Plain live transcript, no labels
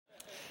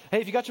Hey,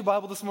 if you got your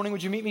Bible this morning,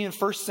 would you meet me in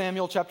 1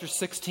 Samuel chapter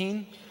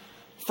 16?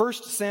 1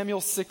 Samuel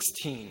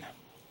 16.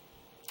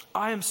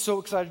 I am so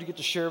excited to get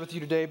to share with you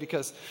today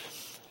because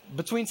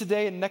between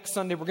today and next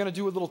Sunday, we're going to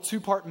do a little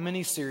two-part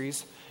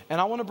mini-series.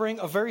 And I want to bring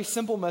a very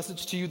simple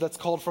message to you that's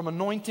called From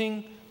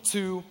Anointing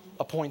to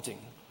Appointing.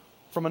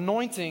 From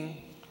Anointing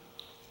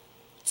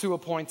to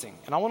Appointing.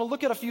 And I want to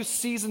look at a few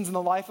seasons in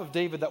the life of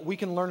David that we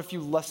can learn a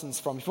few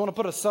lessons from. If you want to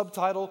put a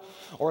subtitle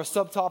or a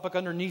subtopic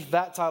underneath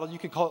that title, you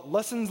could call it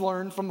Lessons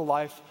Learned from the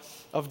Life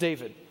of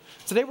David.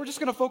 Today we're just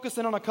going to focus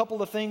in on a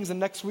couple of things and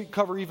next week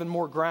cover even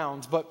more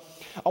grounds. But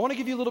I want to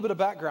give you a little bit of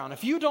background.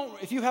 If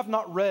you have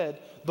not read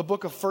the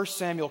book of 1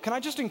 Samuel, can I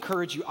just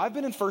encourage you? I've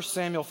been in 1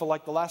 Samuel for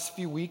like the last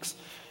few weeks,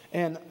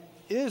 and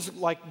it has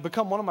like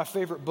become one of my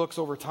favorite books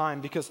over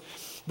time because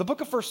the book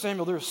of 1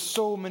 Samuel, there's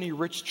so many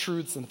rich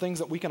truths and things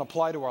that we can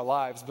apply to our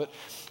lives. But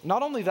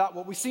not only that,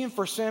 what we see in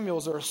 1 Samuel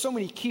is there are so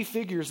many key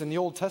figures in the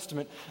Old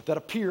Testament that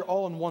appear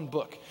all in one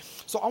book.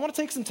 So I want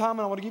to take some time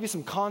and I want to give you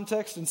some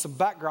context and some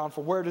background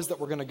for where it is that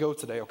we're going to go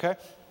today, okay?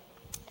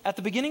 At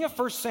the beginning of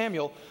 1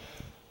 Samuel,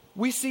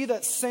 we see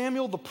that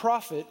Samuel the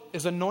prophet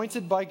is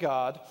anointed by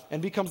God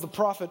and becomes the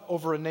prophet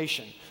over a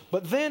nation.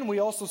 But then we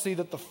also see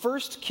that the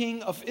first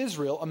king of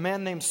Israel, a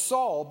man named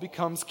Saul,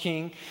 becomes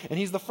king, and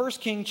he's the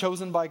first king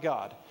chosen by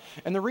God.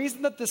 And the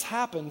reason that this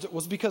happened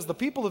was because the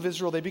people of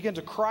Israel, they began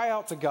to cry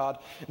out to God,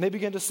 and they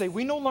began to say,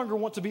 we no longer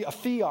want to be a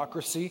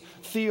theocracy,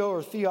 theo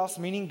or theos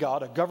meaning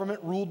God, a government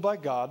ruled by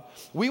God.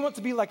 We want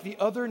to be like the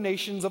other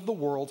nations of the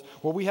world,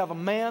 where we have a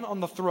man on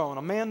the throne,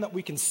 a man that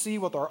we can see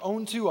with our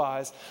own two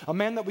eyes, a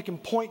man that we can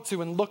point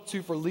to and look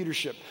to for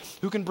leadership,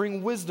 who can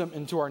bring wisdom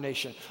into our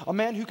nation, a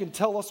man who can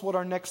tell us what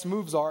our next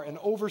moves are and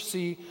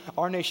oversee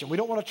our nation. We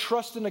don't want to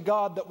trust in a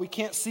God that we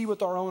can't see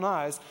with our own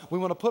eyes. We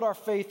want to put our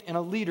faith in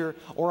a leader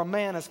or a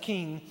man as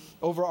king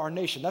over our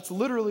nation. That's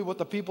literally what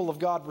the people of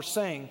God were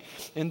saying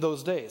in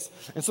those days.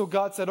 And so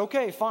God said,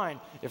 okay, fine.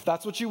 If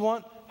that's what you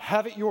want,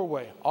 have it your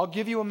way. I'll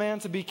give you a man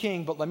to be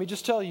king, but let me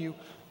just tell you,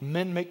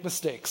 men make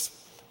mistakes.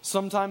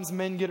 Sometimes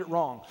men get it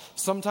wrong.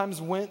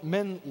 Sometimes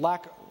men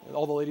lack,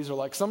 all the ladies are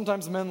like,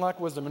 sometimes men lack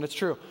wisdom, and it's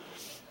true.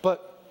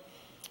 But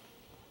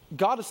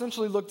God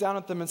essentially looked down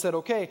at them and said,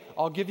 okay,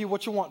 I'll give you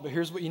what you want, but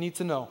here's what you need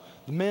to know.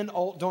 The men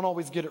don't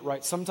always get it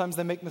right. Sometimes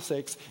they make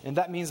mistakes, and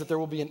that means that there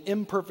will be an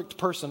imperfect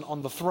person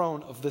on the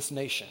throne of this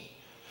nation.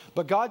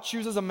 But God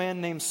chooses a man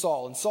named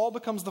Saul, and Saul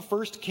becomes the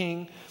first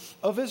king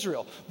of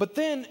Israel. But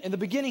then, in the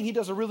beginning, he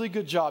does a really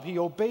good job. He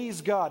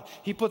obeys God.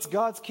 He puts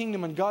God's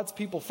kingdom and God's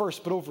people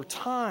first. But over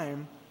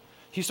time,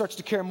 he starts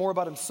to care more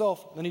about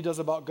himself than he does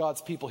about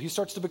God's people. He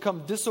starts to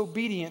become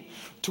disobedient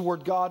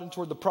toward God and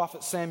toward the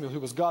prophet Samuel, who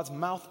was God's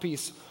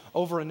mouthpiece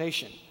over a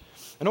nation.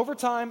 And over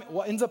time,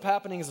 what ends up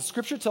happening is the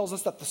scripture tells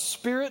us that the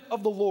Spirit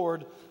of the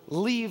Lord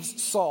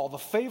leaves Saul. The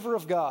favor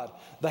of God,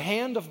 the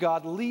hand of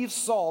God leaves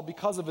Saul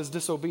because of his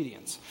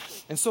disobedience.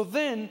 And so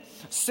then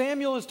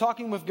Samuel is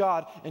talking with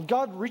God, and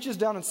God reaches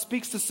down and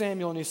speaks to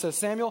Samuel, and he says,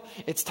 Samuel,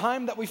 it's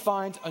time that we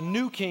find a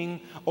new king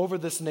over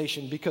this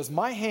nation because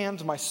my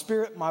hand, my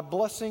spirit, my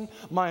blessing,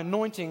 my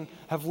anointing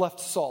have left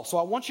Saul. So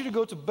I want you to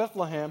go to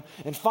Bethlehem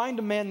and find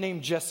a man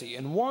named Jesse,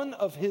 and one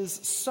of his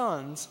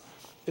sons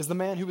is the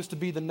man who is to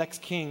be the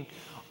next king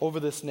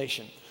over this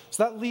nation.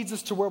 So that leads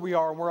us to where we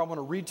are and where I want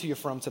to read to you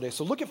from today.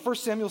 So look at 1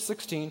 Samuel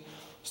 16,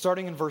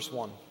 starting in verse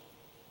 1.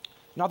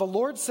 Now the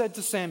Lord said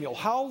to Samuel,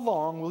 how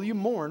long will you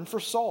mourn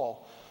for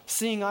Saul,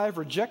 seeing I have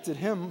rejected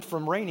him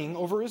from reigning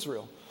over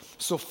Israel?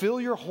 So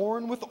fill your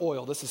horn with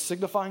oil, this is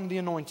signifying the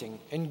anointing,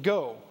 and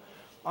go.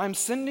 I am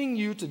sending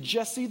you to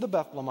Jesse the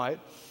Bethlehemite,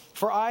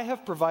 for I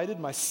have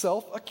provided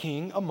myself a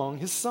king among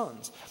his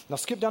sons. Now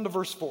skip down to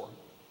verse 4.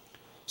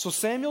 So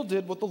Samuel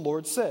did what the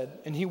Lord said,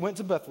 and he went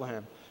to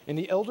Bethlehem. And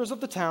the elders of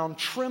the town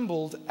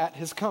trembled at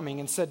his coming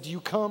and said, do you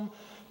come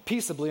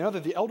peaceably? In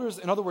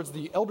other words,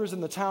 the elders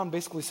in the town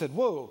basically said,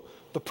 whoa,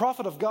 the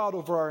prophet of God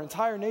over our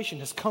entire nation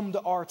has come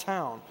to our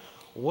town.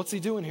 What's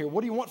he doing here?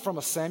 What do you want from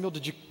us, Samuel?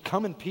 Did you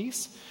come in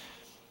peace?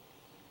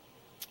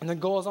 And then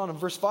goes on in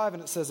verse 5,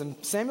 and it says, and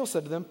Samuel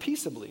said to them,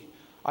 peaceably,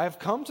 I have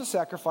come to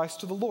sacrifice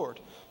to the Lord.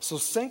 So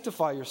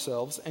sanctify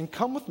yourselves and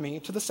come with me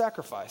to the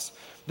sacrifice.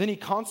 Then he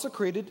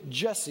consecrated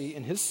Jesse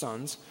and his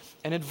sons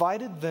and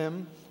invited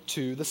them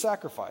to the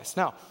sacrifice.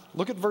 Now,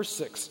 look at verse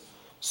 6.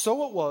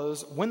 So it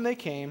was when they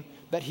came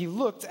that he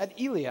looked at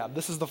Eliab.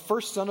 This is the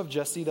first son of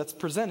Jesse that's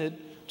presented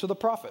to the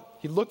prophet.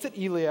 He looked at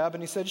Eliab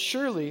and he said,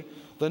 surely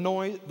the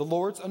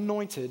Lord's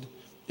anointed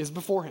is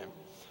before him.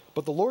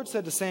 But the Lord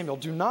said to Samuel,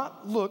 do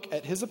not look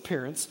at his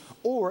appearance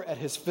or at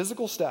his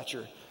physical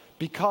stature,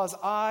 because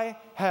I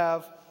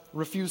have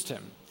refused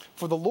him.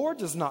 For the Lord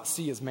does not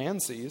see as man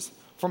sees,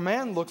 for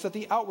man looks at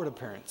the outward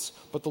appearance,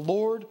 but the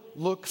Lord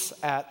looks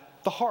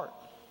at the heart.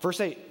 Verse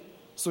 8,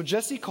 so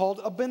Jesse called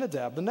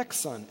Abinadab, the next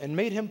son, and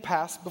made him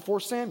pass before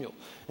Samuel.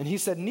 And he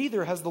said,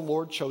 neither has the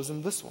Lord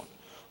chosen this one.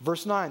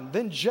 Verse 9,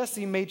 then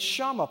Jesse made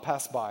Shammah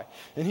pass by,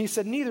 and he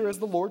said, neither has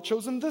the Lord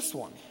chosen this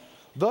one.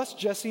 Thus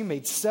Jesse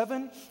made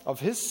 7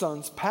 of his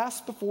sons pass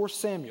before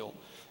Samuel.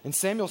 And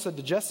Samuel said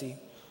to Jesse,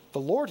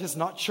 the Lord has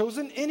not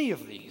chosen any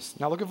of these.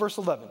 Now look at verse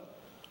 11.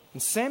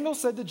 And Samuel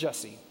said to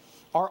Jesse,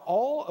 "Are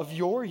all of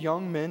your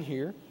young men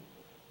here?"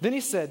 Then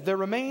he said, "There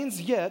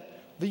remains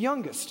yet the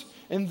youngest,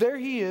 and there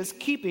he is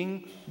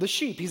keeping the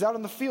sheep." He's out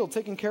in the field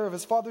taking care of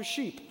his father's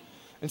sheep.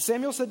 And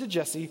Samuel said to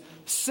Jesse,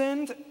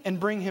 "Send and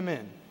bring him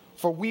in,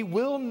 for we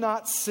will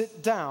not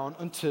sit down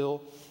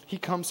until he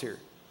comes here."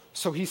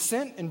 So he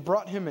sent and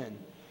brought him in.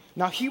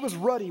 Now he was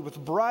ruddy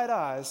with bright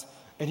eyes,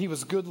 and he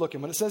was good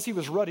looking. When it says he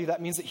was ruddy,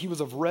 that means that he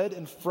was of red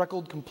and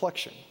freckled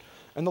complexion.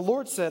 And the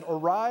Lord said,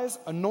 "Arise,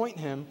 anoint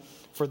him,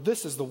 for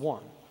this is the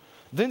one."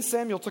 Then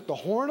Samuel took the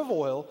horn of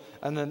oil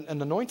and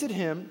anointed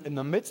him in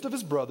the midst of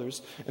his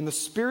brothers. And the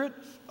Spirit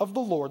of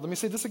the Lord, let me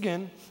say this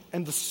again,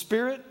 and the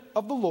Spirit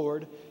of the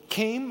Lord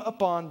came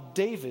upon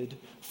David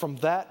from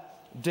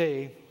that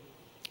day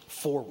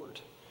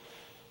forward.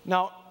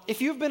 Now, if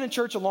you've been in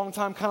church a long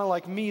time, kind of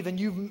like me, then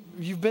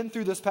you've been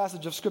through this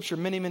passage of Scripture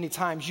many, many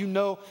times. You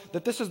know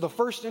that this is the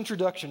first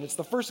introduction. It's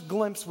the first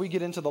glimpse we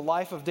get into the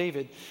life of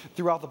David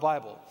throughout the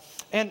Bible.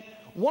 And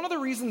one of the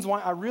reasons why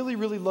I really,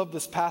 really love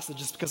this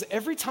passage is because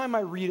every time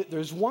I read it,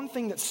 there's one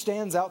thing that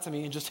stands out to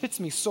me and just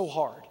hits me so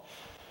hard.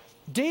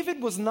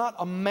 David was not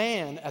a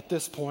man at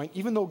this point,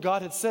 even though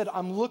God had said,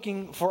 "I'm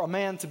looking for a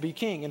man to be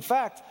king." In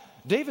fact,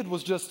 David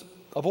was just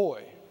a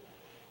boy.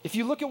 If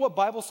you look at what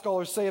Bible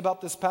scholars say about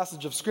this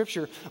passage of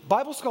Scripture,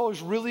 Bible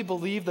scholars really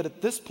believe that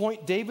at this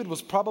point, David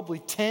was probably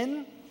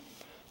 10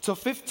 to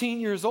 15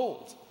 years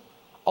old.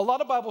 A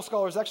lot of Bible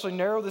scholars actually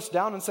narrow this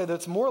down and say that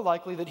it's more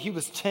likely that he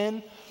was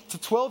 10 to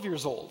 12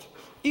 years old.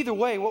 Either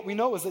way, what we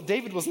know is that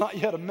David was not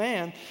yet a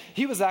man.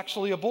 He was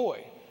actually a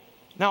boy.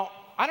 Now,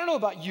 I don't know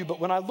about you, but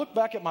when I look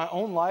back at my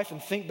own life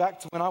and think back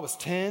to when I was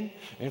 10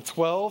 and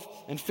 12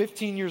 and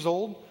 15 years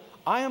old,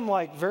 I am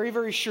like very,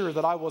 very sure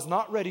that I was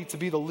not ready to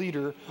be the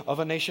leader of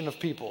a nation of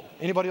people.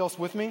 Anybody else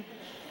with me?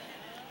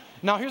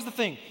 Now, here's the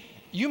thing.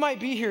 You might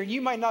be here and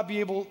you might not be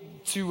able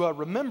to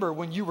remember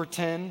when you were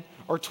 10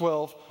 or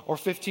 12 or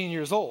 15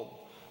 years old.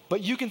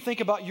 But you can think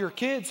about your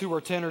kids who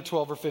are 10 or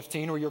 12 or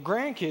 15, or your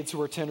grandkids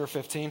who are 10 or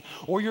 15,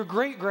 or your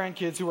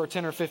great-grandkids who are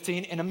 10 or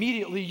 15, and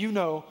immediately you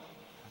know,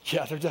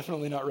 yeah, they're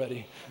definitely not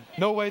ready.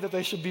 No way that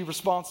they should be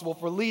responsible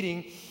for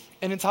leading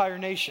an entire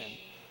nation.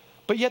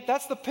 But yet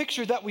that's the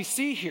picture that we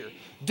see here.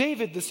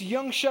 David, this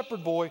young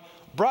shepherd boy,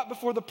 brought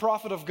before the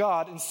prophet of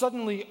God and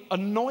suddenly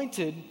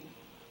anointed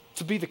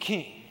to be the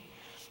king.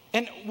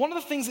 And one of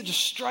the things that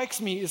just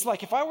strikes me is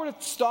like if I were to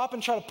stop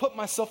and try to put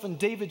myself in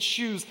David's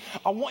shoes,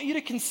 I want you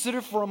to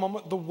consider for a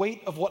moment the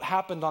weight of what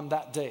happened on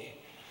that day.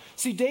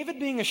 See, David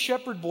being a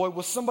shepherd boy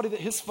was somebody that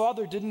his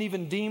father didn't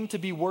even deem to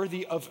be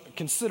worthy of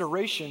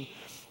consideration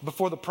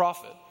before the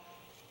prophet.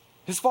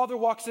 His father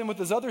walks in with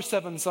his other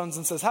 7 sons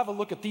and says, "Have a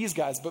look at these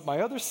guys. But my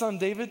other son,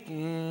 David,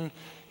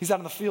 he's out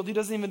in the field. He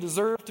doesn't even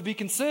deserve to be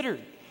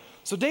considered."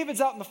 So David's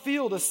out in the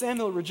field as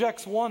Samuel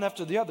rejects one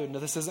after the other. No,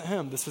 this isn't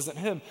him. This isn't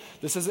him.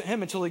 This isn't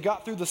him, until he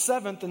got through the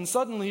 7th, and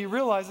suddenly he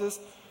realizes,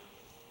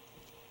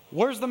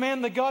 where's the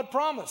man that God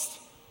promised?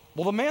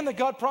 Well, the man that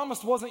God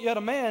promised wasn't yet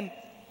a man.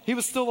 He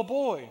was still a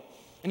boy.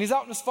 And he's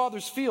out in his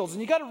father's fields.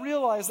 And you got to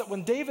realize that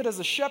when David, as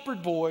a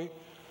shepherd boy,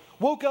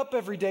 woke up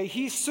every day,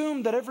 he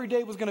assumed that every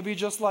day was going to be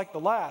just like the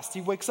last.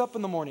 He wakes up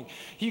in the morning.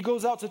 He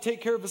goes out to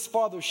take care of his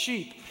father's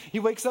sheep. He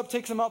wakes up,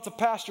 takes them out to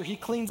pasture. He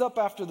cleans up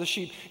after the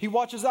sheep. He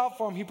watches out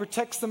for them. He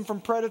protects them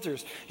from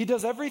predators. He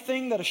does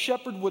everything that a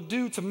shepherd would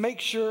do to make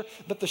sure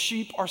that the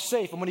sheep are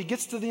safe. And when he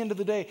gets to the end of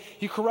the day,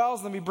 he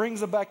corrals them. He brings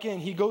them back in.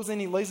 He goes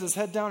in, he lays his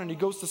head down, and he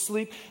goes to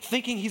sleep,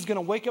 thinking he's going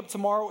to wake up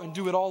tomorrow and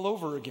do it all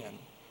over again.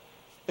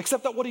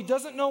 Except that what he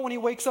doesn't know when he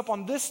wakes up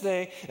on this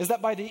day is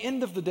that by the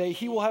end of the day,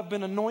 he will have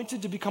been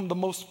anointed to become the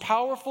most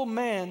powerful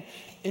man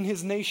in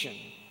his nation.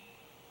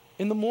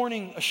 In the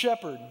morning, a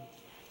shepherd.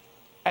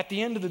 At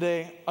the end of the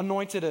day,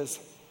 anointed as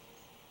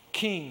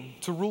king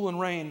to rule and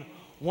reign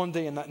one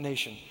day in that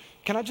nation.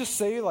 Can I just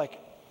say,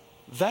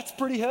 that's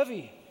pretty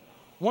heavy.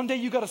 One day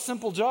you got a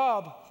simple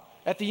job.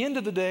 At the end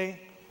of the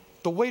day,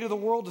 the weight of the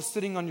world is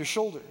sitting on your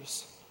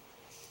shoulders.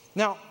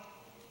 Now,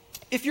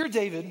 if you're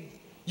David,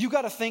 you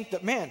got to think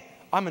that, man,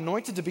 I'm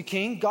anointed to be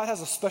king. God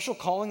has a special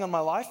calling on my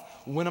life.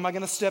 When am I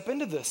going to step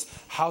into this?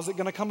 How's it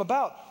going to come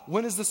about?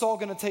 When is this all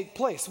going to take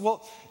place?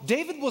 Well,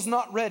 David was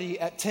not ready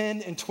at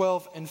 10 and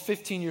 12 and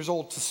 15 years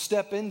old to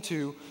step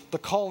into the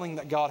calling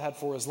that God had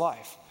for his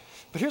life.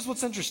 But here's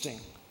what's interesting.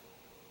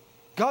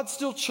 God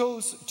still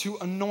chose to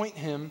anoint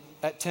him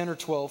at 10 or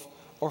 12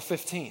 or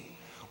 15,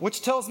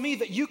 which tells me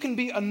that you can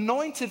be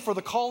anointed for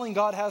the calling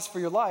God has for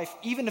your life,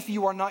 even if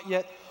you are not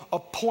yet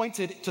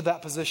appointed to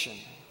that position.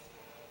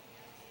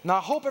 Now, I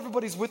hope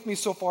everybody's with me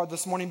so far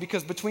this morning,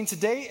 because between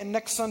today and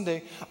next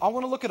Sunday, I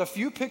want to look at a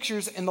few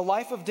pictures in the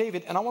life of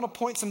David, and I want to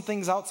point some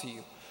things out to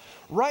you.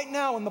 Right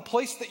now, in the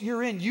place that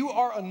you're in, you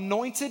are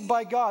anointed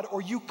by God,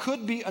 or you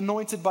could be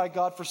anointed by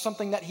God for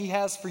something that he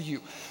has for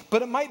you.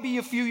 But it might be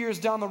a few years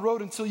down the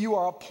road until you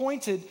are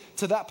appointed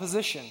to that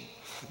position.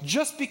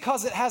 Just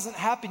because it hasn't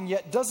happened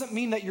yet doesn't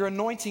mean that your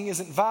anointing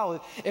isn't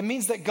valid. It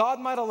means that God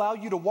might allow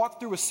you to walk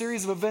through a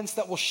series of events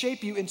that will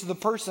shape you into the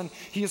person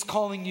he is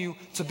calling you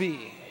to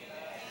be.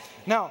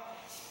 Now,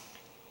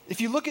 if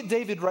you look at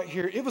David right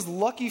here, it was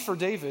lucky for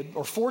David,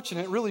 or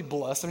fortunate, really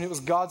blessed. I mean, it was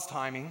God's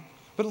timing.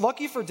 But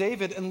lucky for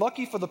David and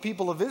lucky for the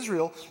people of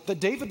Israel that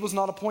David was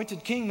not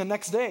appointed king the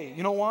next day.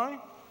 You know why?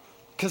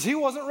 Because he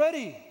wasn't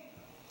ready.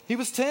 He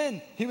was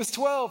 10, he was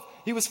 12,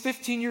 he was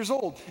 15 years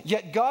old.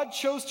 Yet God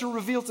chose to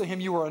reveal to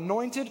him, you are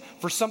anointed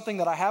for something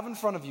that I have in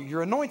front of you.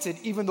 You're anointed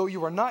even though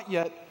you are not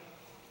yet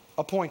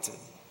appointed.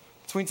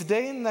 Between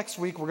today and next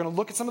week, we're going to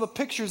look at some of the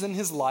pictures in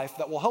his life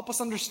that will help us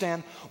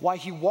understand why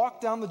he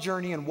walked down the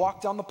journey and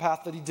walked down the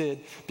path that he did,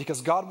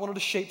 because God wanted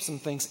to shape some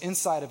things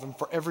inside of him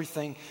for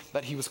everything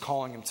that he was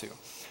calling him to.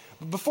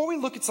 But before we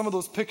look at some of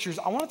those pictures,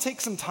 I want to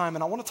take some time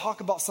and I want to talk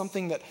about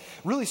something that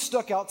really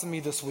stuck out to me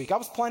this week. I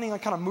was planning on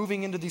kind of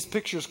moving into these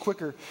pictures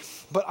quicker,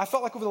 but I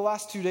felt like over the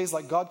last 2 days,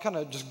 like God kind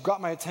of just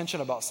got my attention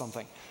about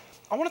something.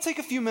 I want to take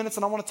a few minutes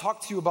and I want to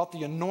talk to you about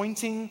the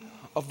anointing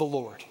of the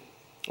Lord.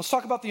 Let's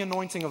talk about the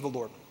anointing of the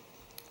Lord.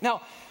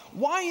 Now,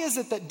 why is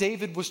it that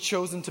David was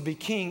chosen to be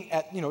king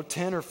at,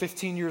 10 or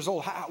 15 years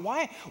old?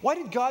 Why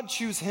did God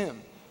choose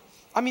him?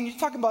 I mean, you're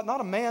talking about not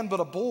a man,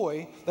 but a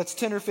boy that's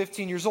 10 or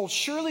 15 years old.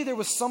 Surely there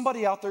was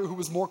somebody out there who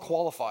was more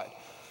qualified.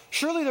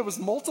 Surely there was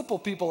multiple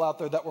people out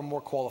there that were more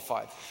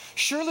qualified.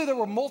 Surely there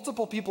were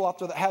multiple people out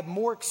there that had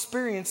more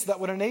experience that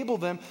would enable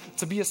them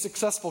to be a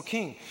successful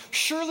king.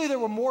 Surely there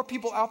were more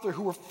people out there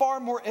who were far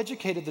more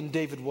educated than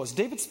David was.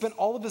 David spent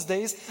all of his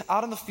days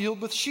out in the field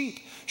with sheep.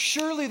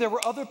 Surely there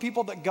were other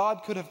people that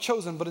God could have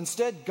chosen, but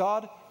instead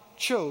God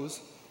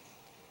chose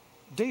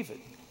David.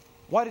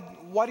 Why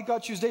did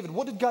God choose David?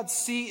 What did God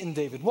see in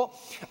David? Well,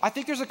 I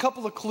think there's a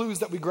couple of clues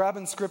that we grab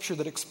in Scripture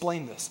that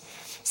explain this.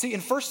 See, in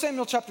 1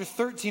 Samuel chapter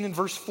 13 and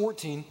verse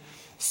 14,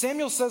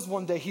 Samuel says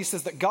one day, he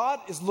says that God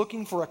is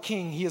looking for a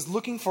king. He is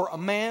looking for a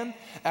man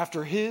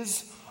after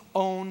his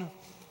own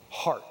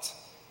heart.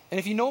 And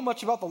if you know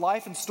much about the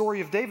life and story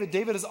of David,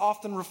 David is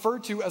often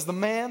referred to as the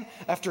man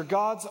after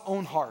God's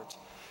own heart.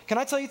 Can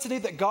I tell you today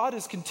that God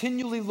is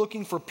continually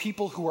looking for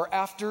people who are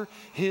after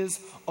his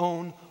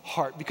own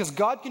heart? Because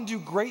God can do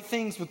great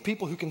things with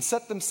people who can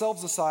set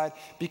themselves aside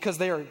because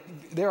they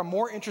are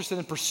more interested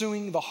in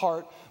pursuing the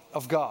heart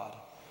of God.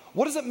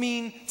 What does it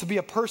mean to be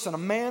a person, a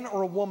man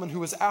or a woman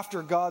who is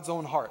after God's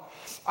own heart?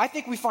 I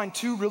think we find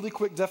two really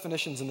quick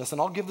definitions in this,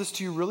 and I'll give this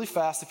to you really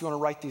fast if you want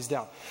to write these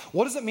down.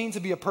 What does it mean to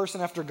be a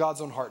person after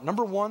God's own heart?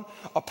 Number one,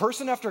 a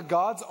person after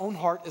God's own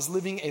heart is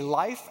living a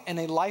life and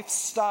a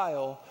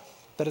lifestyle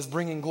that is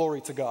bringing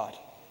glory to God.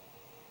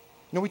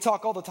 We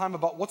talk all the time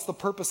about what's the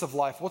purpose of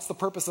life? What's the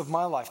purpose of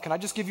my life? Can I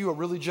just give you a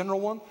really general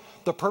one?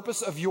 The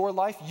purpose of your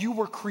life, you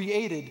were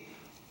created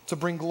to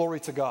bring glory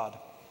to God.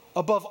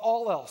 Above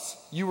all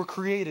else, you were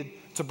created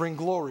to bring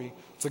glory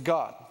to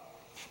God.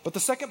 But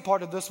the second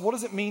part of this, what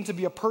does it mean to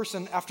be a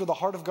person after the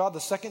heart of God? The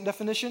second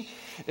definition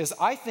is,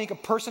 I think a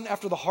person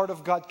after the heart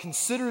of God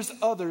considers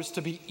others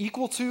to be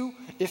equal to,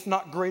 if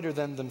not greater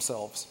than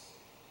themselves.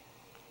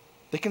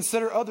 They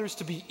consider others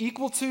to be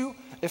equal to,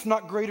 if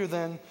not greater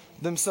than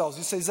themselves.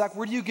 You say, Zach,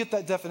 where do you get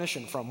that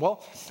definition from?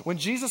 Well, when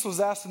Jesus was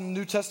asked in the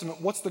New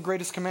Testament, what's the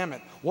greatest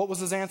commandment? What was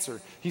his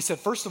answer? He said,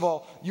 first of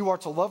all, you are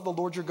to love the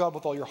Lord your God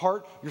with all your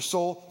heart, your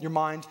soul, your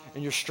mind,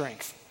 and your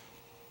strength.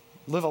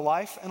 Live a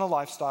life and a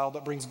lifestyle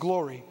that brings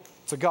glory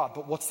to God.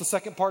 But what's the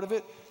second part of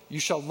it? You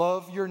shall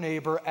love your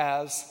neighbor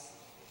as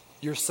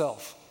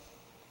yourself.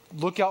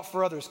 Look out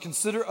for others.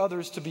 Consider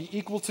others to be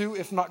equal to,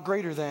 if not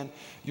greater than,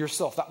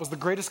 yourself. That was the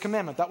greatest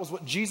commandment. That was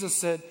what Jesus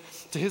said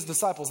to his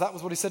disciples. That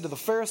was what he said to the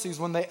Pharisees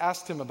when they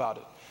asked him about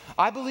it.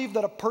 I believe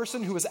that a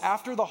person who is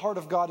after the heart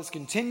of God is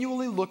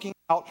continually looking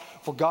out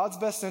for God's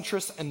best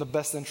interests and the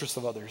best interests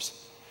of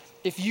others.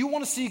 If you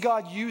want to see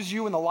God use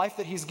you in the life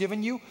that he's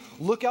given you,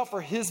 look out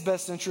for his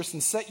best interests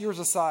and set yours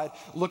aside.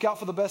 Look out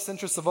for the best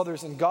interests of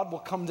others, and God will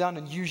come down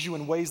and use you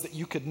in ways that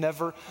you could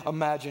never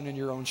imagine in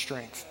your own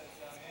strength.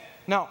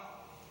 Now,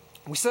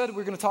 we said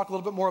we're going to talk a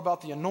little bit more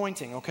about the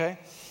anointing, okay?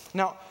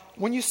 Now,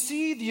 when you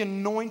see the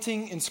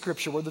anointing in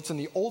Scripture, whether it's in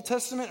the Old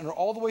Testament or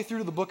all the way through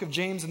to the book of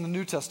James in the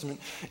New Testament,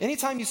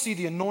 anytime you see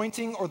the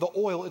anointing or the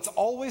oil, it's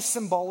always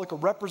symbolic or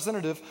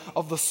representative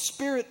of the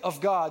Spirit of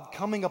God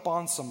coming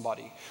upon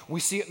somebody. We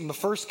see it in the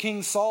first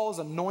king. Saul is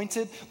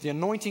anointed. The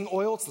anointing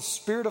oil, it's the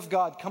Spirit of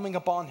God coming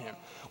upon him.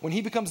 When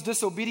he becomes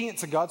disobedient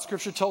to God,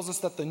 Scripture tells us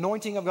that the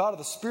anointing of God or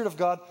the Spirit of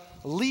God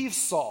leaves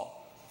Saul.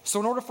 So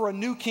in order for a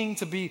new king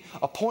to be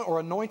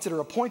anointed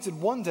or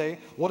appointed one day,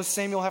 what does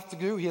Samuel have to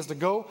do? He has to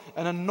go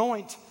and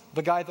anoint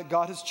the guy that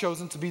God has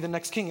chosen to be the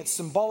next king. It's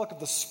symbolic of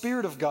the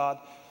Spirit of God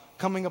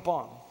coming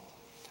upon.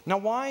 Now,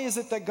 why is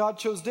it that God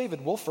chose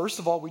David? Well, first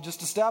of all, we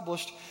just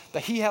established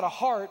that he had a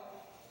heart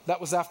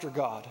that was after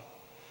God.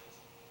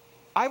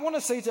 I want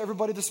to say to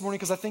everybody this morning,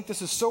 because I think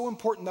this is so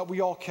important that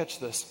we all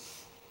catch this.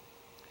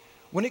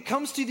 When it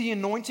comes to the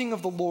anointing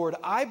of the Lord,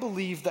 I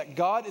believe that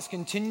God is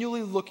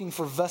continually looking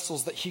for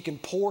vessels that he can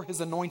pour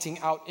his anointing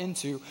out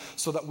into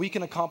so that we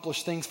can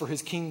accomplish things for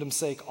his kingdom's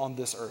sake on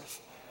this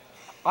earth.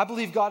 I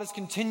believe God is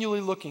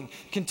continually looking,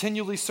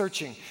 continually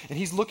searching, and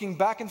he's looking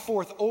back and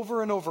forth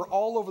over and over,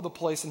 all over the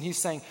place, and he's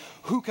saying,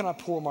 who can I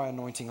pour my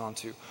anointing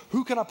onto?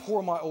 Who can I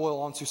pour my oil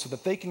onto so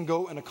that they can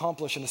go and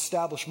accomplish and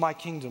establish my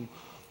kingdom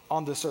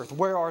on this earth?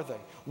 Where are they?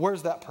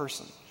 Where's that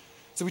person?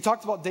 So we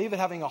talked about David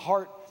having a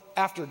heart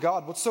after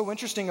God. What's so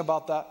interesting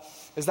about that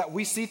is that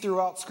we see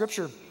throughout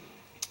Scripture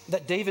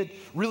that David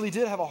really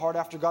did have a heart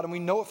after God, and we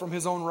know it from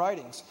his own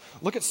writings.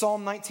 Look at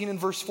Psalm 19 and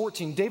verse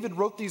 14. David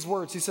wrote these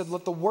words. He said,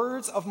 "Let the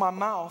words of my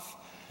mouth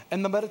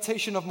and the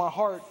meditation of my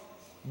heart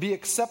be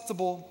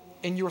acceptable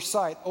in your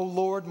sight, O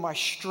Lord, my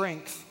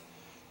strength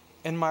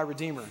and my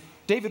Redeemer."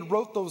 David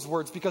wrote those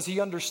words because he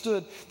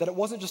understood that it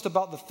wasn't just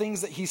about the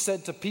things that he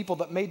said to people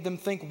that made them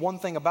think one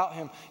thing about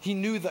him. He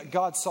knew that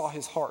God saw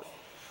his heart.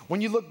 When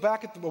you look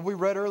back at what we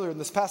read earlier in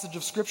this passage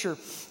of Scripture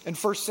in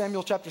 1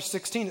 Samuel chapter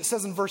 16, it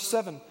says in verse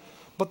 7,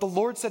 "But the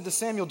Lord said to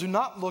Samuel, do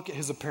not look at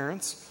his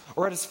appearance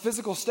or at his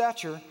physical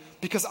stature,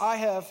 because I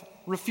have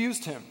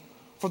refused him.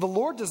 For the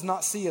Lord does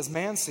not see as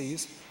man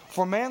sees,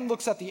 for man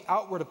looks at the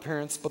outward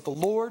appearance, but the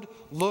Lord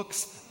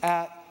looks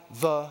at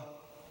the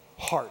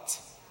heart."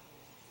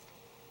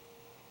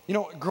 You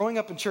know, growing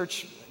up in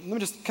church, let me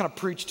just kind of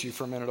preach to you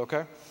for a minute,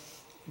 okay?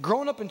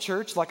 Growing up in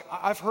church, like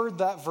I've heard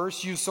that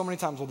verse used so many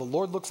times. Well, the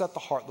Lord looks at the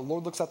heart. The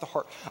Lord looks at the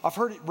heart. I've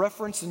heard it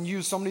referenced and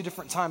used so many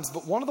different times.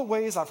 But one of the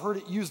ways I've heard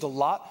it used a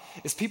lot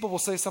is people will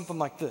say something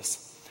like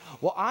this.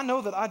 Well, I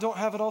know that I don't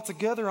have it all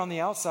together on the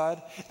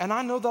outside, and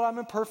I know that I'm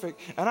imperfect,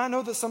 and I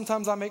know that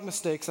sometimes I make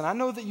mistakes, and I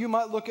know that you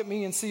might look at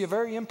me and see a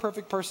very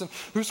imperfect person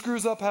who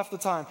screws up half the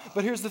time.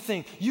 But here's the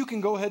thing. You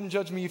can go ahead and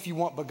judge me if you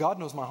want, but God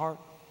knows my heart.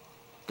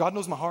 God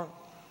knows my heart.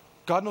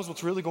 God knows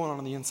what's really going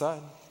on the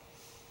inside.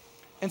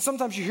 And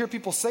sometimes you hear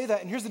people say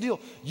that, and here's the deal.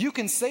 You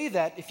can say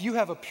that if you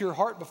have a pure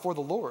heart before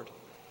the Lord.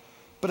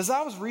 But as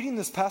I was reading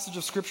this passage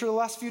of Scripture the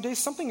last few days,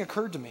 something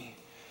occurred to me.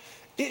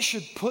 It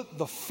should put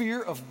the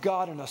fear of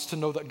God in us to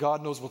know that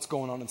God knows what's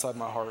going on inside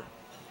my heart.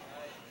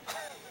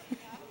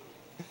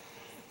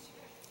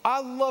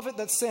 I love it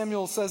that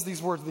Samuel says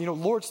these words. You know,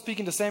 Lord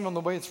speaking to Samuel in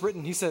the way it's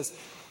written, he says,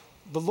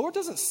 the Lord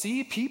doesn't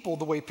see people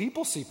the way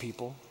people see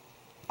people.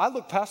 I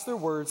look past their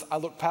words, I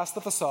look past the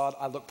facade,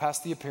 I look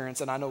past the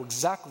appearance, and I know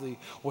exactly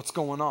what's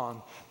going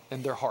on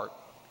in their heart.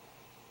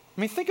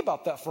 I mean, think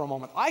about that for a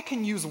moment. I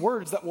can use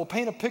words that will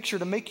paint a picture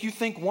to make you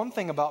think one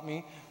thing about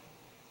me,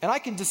 and I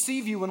can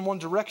deceive you in one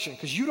direction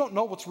because you don't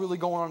know what's really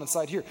going on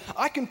inside here.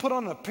 I can put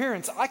on an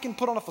appearance, I can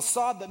put on a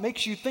facade that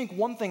makes you think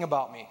one thing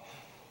about me.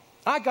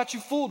 I got you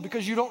fooled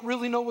because you don't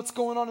really know what's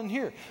going on in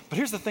here. But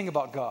here's the thing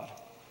about God.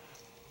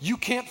 You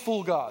can't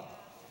fool God.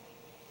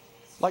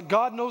 Like,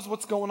 God knows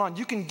what's going on.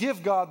 You can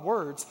give God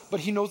words, but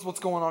he knows what's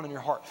going on in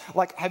your heart.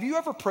 Like, have you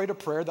ever prayed a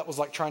prayer that was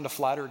like trying to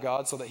flatter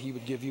God so that he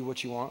would give you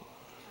what you want?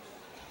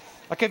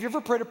 Like, have you ever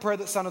prayed a prayer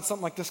that sounded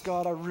something like this?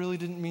 God, I really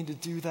didn't mean to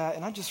do that.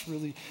 And I just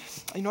really,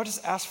 I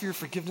just ask for your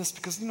forgiveness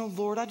because,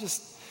 Lord, I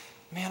just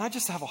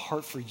have a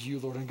heart for you,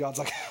 Lord. And God's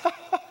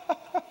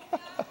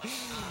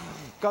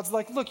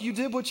like, look, you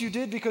did what you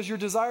did because your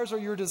desires are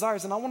your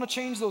desires, and I want to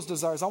change those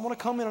desires. I want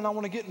to come in and I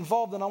want to get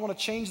involved, and I want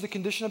to change the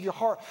condition of your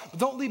heart. But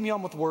don't leave me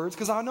on with words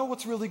because I know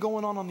what's really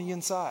going on the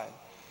inside.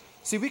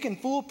 See, we can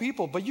fool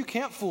people, but you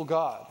can't fool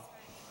God.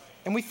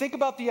 And we think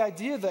about the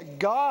idea that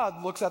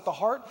God looks at the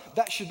heart.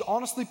 That should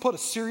honestly put a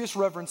serious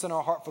reverence in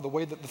our heart for the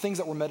way that the things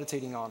that we're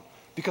meditating on,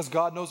 because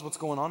God knows what's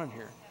going on in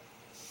here.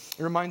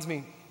 It reminds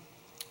me,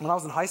 when I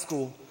was in high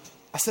school,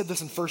 I said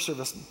this in first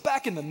service,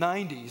 back in the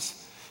 90s.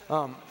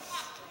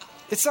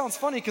 It sounds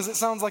funny because it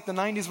sounds like the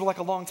 90s were like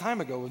a long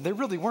time ago. They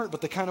really weren't,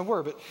 but they kind of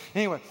were. But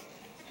anyway,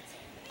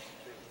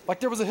 like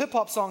there was a hip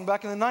hop song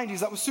back in the 90s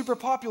that was super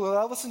popular that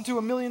I listened to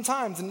a million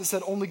times, and it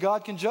said, "Only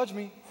God can judge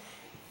me."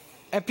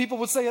 And people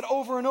would say it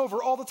over and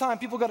over all the time.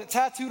 People got it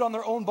tattooed on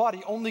their own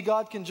body, "Only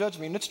God can judge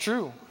me." And it's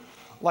true.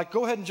 Like,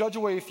 go ahead and judge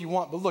away if you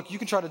want. But look, you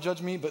can try to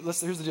judge me, but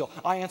listen, here's the deal.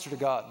 I answer to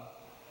God.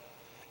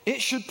 It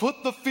should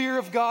put the fear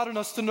of God in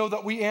us to know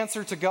that we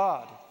answer to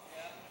God.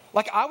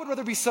 Like, I would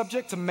rather be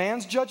subject to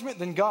man's judgment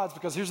than God's,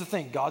 because here's the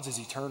thing, God's is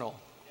eternal.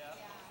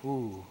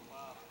 Ooh.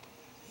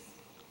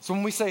 So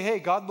when we say, hey,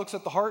 God looks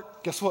at the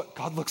heart, guess what?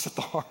 God looks at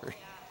the heart.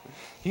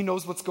 He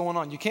knows what's going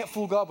on. You can't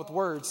fool God with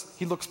words.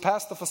 He looks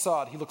past the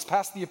facade. He looks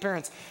past the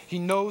appearance. He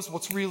knows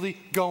what's really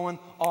going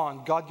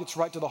on. God gets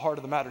right to the heart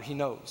of the matter. He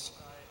knows.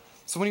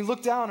 So when he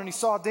looked down and he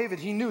saw David,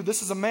 he knew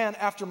this is a man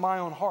after my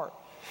own heart.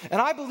 And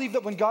I believe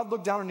that when God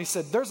looked down and he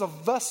said, there's a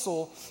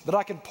vessel that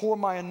I can pour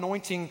my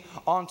anointing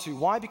onto.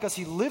 Why? Because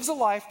he lives a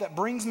life that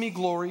brings me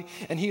glory,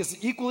 and he is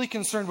equally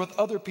concerned with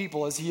other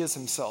people as he is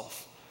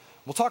himself.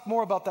 We'll talk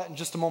more about that in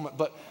just a moment.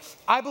 But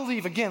I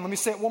believe, again, let me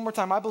say it one more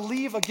time. I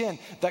believe, again,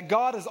 that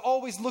God is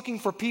always looking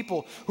for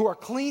people who are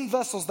clean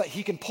vessels that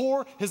he can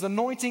pour his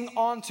anointing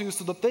onto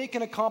so that they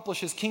can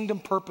accomplish his kingdom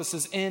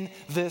purposes in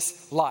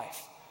this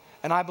life.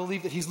 And I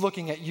believe that he's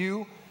looking at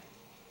you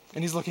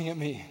and he's looking at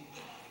me.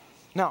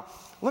 Now,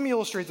 let me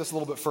illustrate this a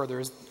little bit further.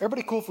 Is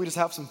everybody cool if we just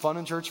have some fun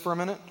in church for a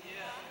minute? Yeah.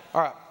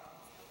 All right.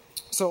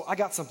 So I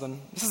got something.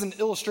 This is an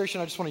illustration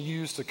I just want to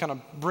use to kind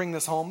of bring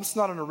this home. This is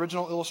not an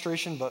original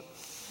illustration, but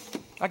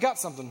I got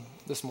something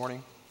this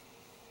morning.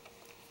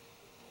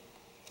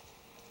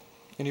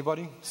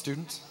 Anybody?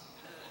 Students?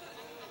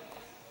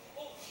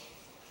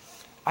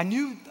 I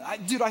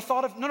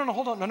thought of, no,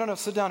 hold on. No,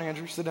 sit down,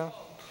 Andrew, sit down.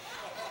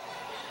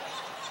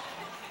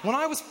 When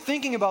I was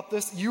thinking about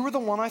this, you were the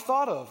one I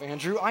thought of,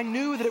 Andrew. I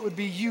knew that it would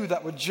be you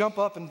that would jump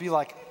up and be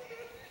like,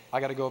 I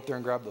got to go up there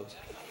and grab those.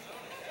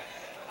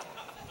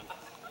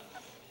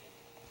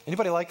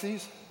 Anybody like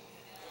these?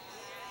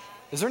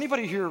 Is there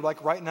anybody here,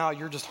 like right now,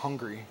 you're just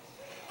hungry?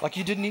 Like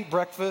you didn't eat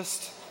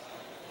breakfast?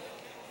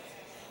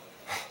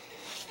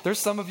 There's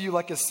some of you,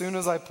 like as soon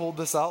as I pulled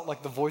this out,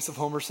 like the voice of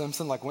Homer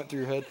Simpson, like went through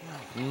your head.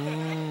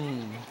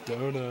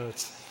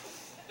 Donuts.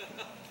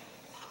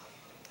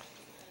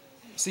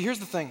 See, here's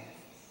the thing.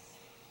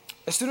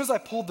 As soon as I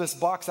pulled this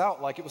box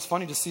out, like it was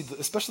funny to see,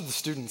 especially the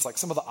students, like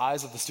some of the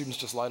eyes of the students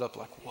just light up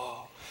like,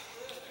 whoa.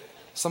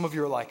 Some of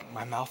you are like,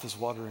 my mouth is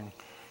watering.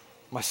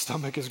 My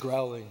stomach is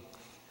growling.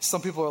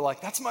 Some people are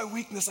like, that's my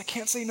weakness. I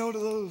can't say no to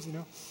those, you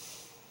know.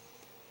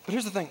 But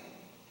here's the thing.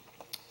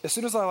 As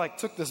soon as I like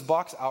took this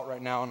box out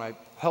right now and I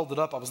held it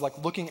up, I was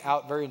like looking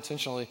out very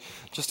intentionally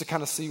just to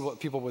kind of see what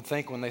people would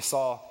think when they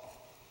saw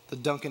the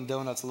Dunkin'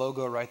 Donuts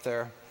logo right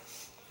there.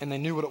 And they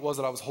knew what it was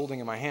that I was holding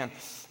in my hand.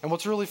 And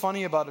what's really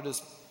funny about it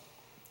is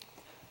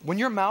when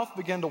your mouth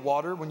began to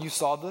water when you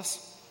saw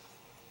this,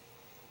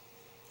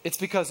 it's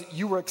because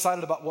you were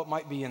excited about what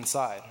might be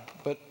inside.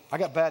 But I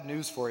got bad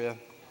news for you.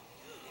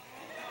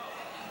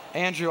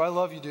 Andrew, I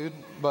love you, dude,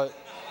 but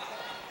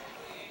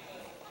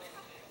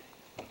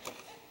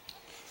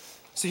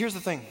see, here's the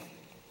thing.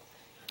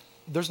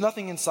 There's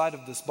nothing inside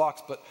of this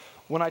box, but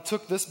when I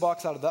took this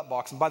box out of that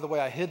box, and by the way,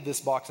 I hid this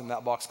box in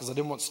that box because I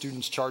didn't want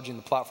students charging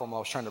the platform while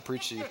I was trying to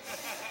preach to you.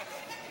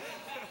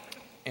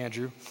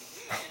 Andrew.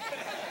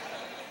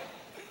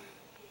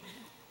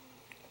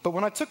 But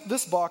when I took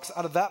this box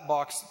out of that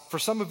box, for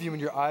some of you, when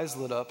your eyes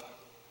lit up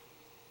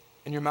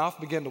and your mouth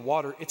began to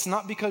water, it's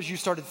not because you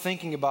started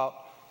thinking about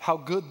how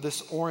good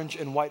this orange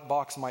and white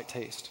box might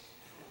taste.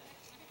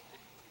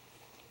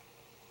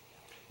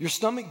 Your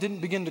stomach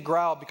didn't begin to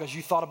growl because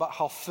you thought about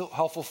how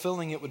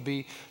fulfilling it would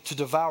be to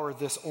devour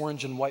this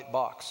orange and white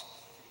box.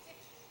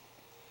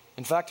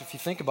 In fact, if you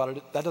think about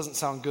it, that doesn't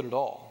sound good at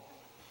all.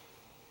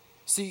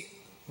 See,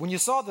 when you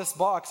saw this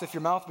box, if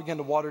your mouth began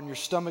to water and your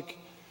stomach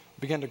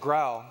began to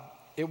growl,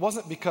 it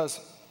wasn't because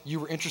you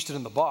were interested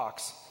in the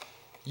box.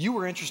 You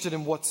were interested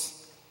in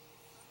what's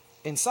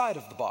inside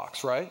of the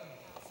box, right?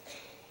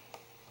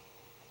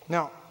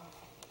 Now,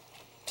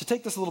 to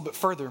take this a little bit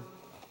further,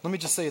 let me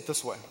just say it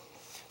this way.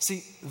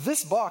 See,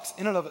 this box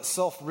in and of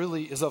itself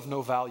really is of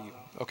no value,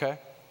 okay?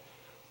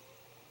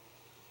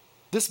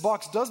 This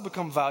box does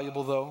become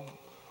valuable, though,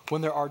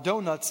 when there are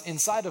donuts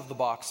inside of the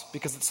box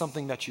because it's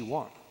something that you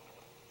want.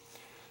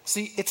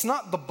 See, it's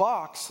not the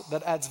box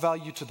that adds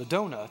value to the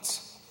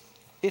donuts.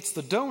 It's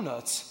the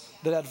donuts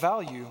that add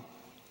value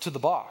to the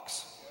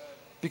box.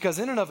 Because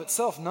in and of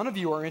itself, none of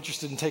you are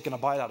interested in taking a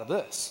bite out of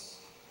this.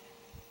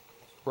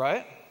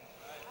 Right?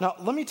 Now,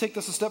 let me take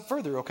this a step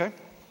further, okay?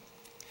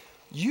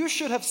 You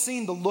should have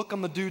seen the look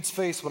on the dude's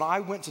face when I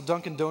went to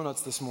Dunkin'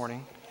 Donuts this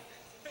morning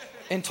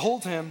and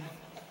told him,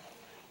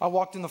 I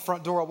walked in the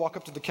front door, I walk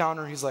up to the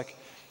counter, and he's like,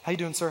 how you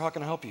doing, sir? How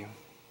can I help you?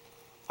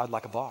 I'd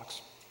like a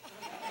box.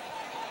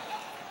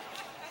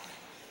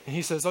 And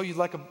he says, oh, you'd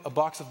like a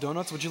box of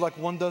donuts? Would you like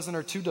 1 dozen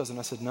or 2 dozen?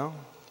 I said, no,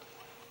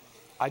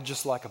 I'd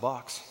just like a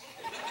box.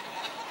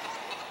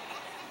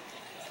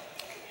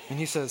 And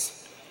he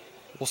says,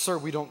 well, sir,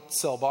 we don't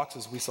sell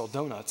boxes, we sell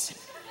donuts.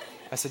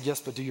 I said,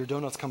 yes, but do your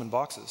donuts come in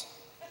boxes?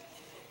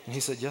 And he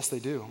said, yes, they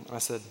do. And I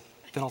said,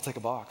 then I'll take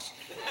a box.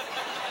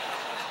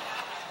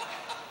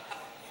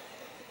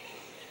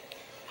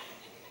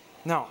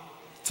 Now,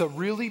 to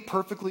really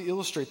perfectly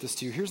illustrate this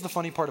to you, here's the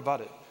funny part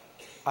about it.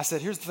 I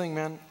said, here's the thing,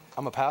 man.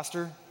 I'm a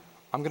pastor.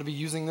 I'm going to be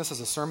using this as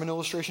a sermon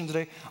illustration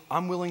today.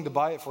 I'm willing to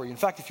buy it for you. In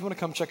fact, if you want to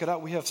come check it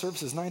out, we have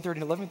services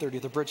 9:30 and 11:30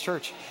 at the Bridge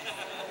Church.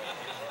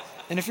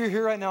 And if you're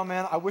here right now,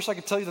 man, I wish I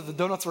could tell you that the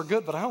donuts were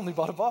good, but I only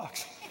bought a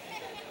box.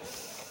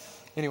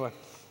 Anyway,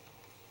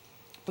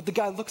 but the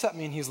guy looks at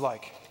me and he's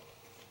like,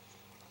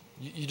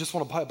 you just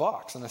want to buy a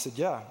box? And I said,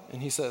 yeah. And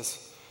he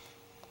says,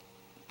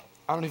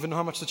 I don't even know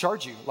how much to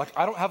charge you. Like,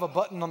 I don't have a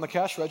button on the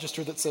cash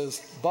register that says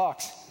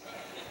box.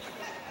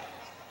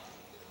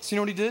 So you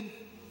know what he did?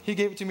 He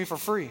gave it to me for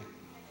free.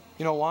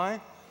 You know why?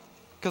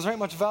 Because there ain't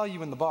much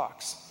value in the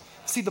box.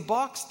 See, the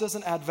box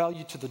doesn't add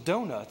value to the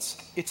donuts.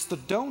 It's the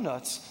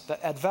donuts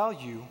that add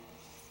value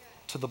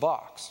to the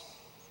box.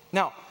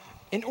 Now,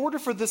 in order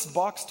for this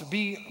box to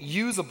be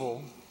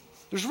usable,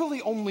 there's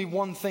really only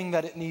one thing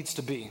that it needs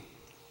to be.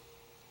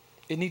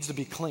 It needs to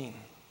be clean.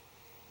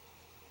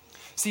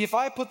 See, if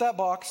I put that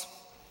box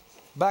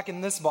back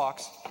in this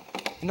box,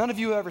 none of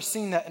you have ever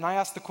seen that, and I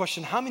asked the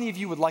question, how many of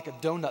you would like a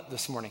donut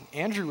this morning?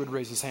 Andrew would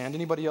raise his hand.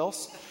 Anybody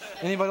else?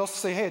 Anybody else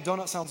say, hey, a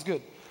donut sounds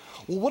good.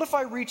 Well, what if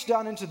I reached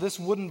down into this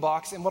wooden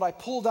box and what I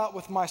pulled out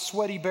with my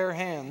sweaty bare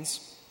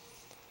hands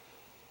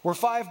were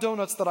 5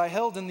 donuts that I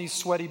held in these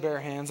sweaty bare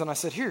hands, and I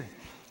said, here,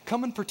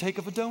 come and partake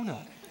of a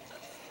donut.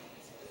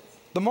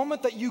 The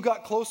moment that you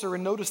got closer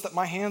and noticed that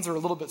my hands are a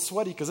little bit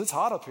sweaty because it's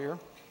hot up here,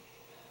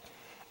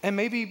 and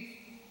maybe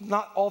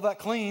not all that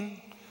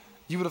clean,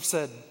 you would have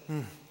said,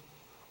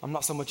 I'm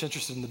not so much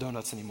interested in the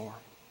donuts anymore.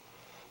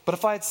 But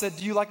if I had said,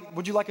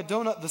 would you like a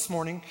donut this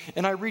morning?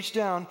 And I reached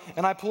down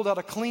and I pulled out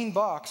a clean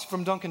box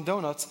from Dunkin'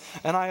 Donuts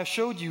and I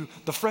showed you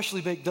the freshly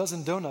baked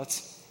dozen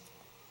donuts,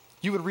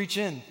 you would reach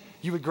in,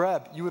 you would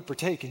grab, you would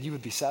partake, and you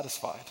would be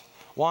satisfied.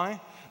 Why?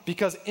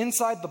 Because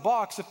inside the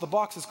box, if the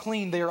box is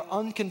clean, they are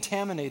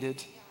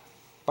uncontaminated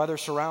by their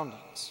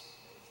surroundings.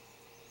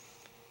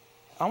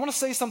 I want to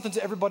say something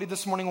to everybody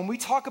this morning. When we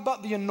talk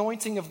about the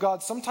anointing of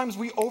God, sometimes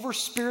we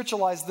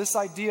over-spiritualize this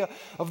idea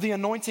of the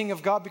anointing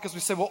of God because we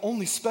say, well,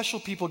 only special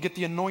people get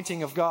the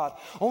anointing of God.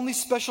 Only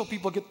special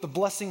people get the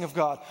blessing of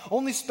God.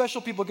 Only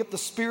special people get the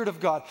Spirit of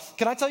God.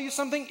 Can I tell you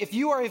something? If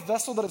you are a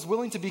vessel that is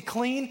willing to be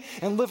clean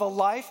and live a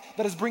life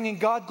that is bringing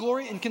God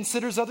glory and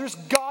considers others,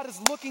 God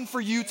is looking for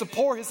you to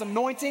pour His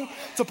anointing,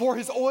 to pour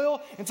His oil,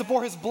 and to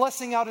pour His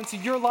blessing out into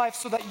your life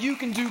so that you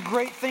can do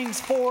great things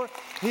for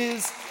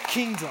His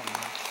kingdom.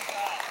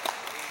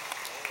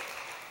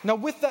 Now,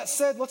 with that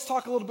said, let's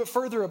talk a little bit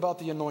further about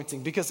the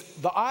anointing, because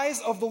the eyes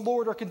of the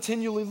Lord are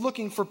continually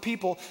looking for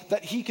people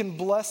that He can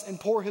bless and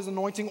pour His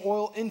anointing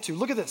oil into.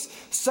 Look at this,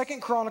 2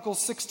 Chronicles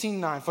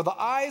 16:9. For the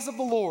eyes of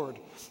the Lord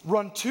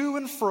run to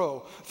and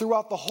fro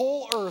throughout the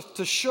whole earth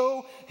to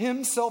show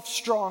Himself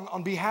strong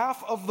on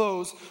behalf of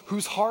those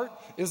whose heart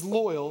is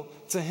loyal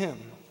to Him.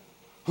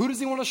 Who does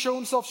He want to show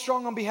Himself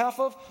strong on behalf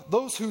of?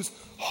 Those whose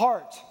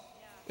heart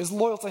is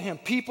loyal to Him.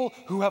 People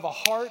who have a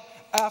heart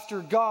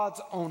after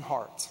God's own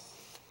heart.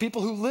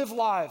 People who live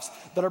lives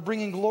that are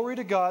bringing glory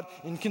to God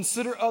and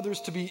consider others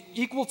to be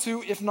equal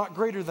to, if not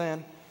greater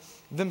than,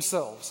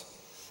 themselves.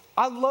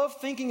 I love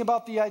thinking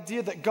about the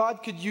idea that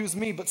God could use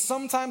me, but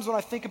sometimes when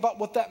I think about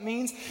what that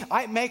means,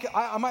 I might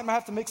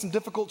have to make some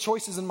difficult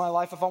choices in my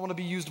life if I want to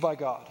be used by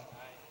God.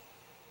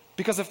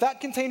 Because if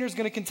that container is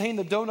going to contain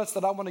the donuts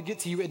that I want to get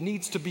to you, it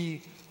needs to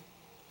be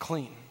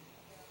clean.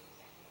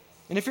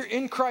 And if you're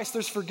in Christ,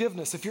 there's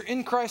forgiveness. If you're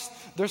in Christ,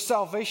 there's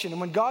salvation. And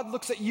when God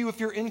looks at you, if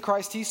you're in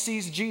Christ, He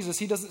sees Jesus.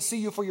 He doesn't see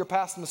you for your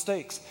past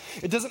mistakes.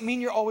 It doesn't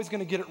mean you're always going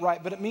to get it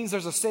right, but it means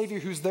there's a Savior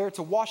who's there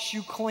to wash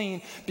you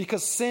clean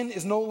because sin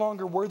is no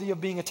longer worthy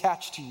of being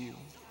attached to you.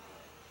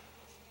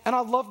 And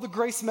I love the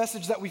grace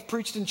message that we've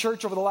preached in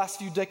church over the last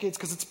few decades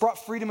because it's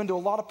brought freedom into a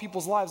lot of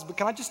people's lives. But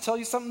can I just tell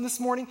you something this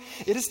morning?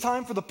 It is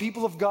time for the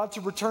people of God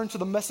to return to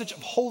the message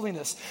of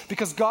holiness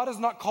because God has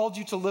not called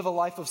you to live a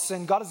life of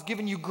sin. God has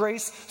given you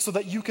grace so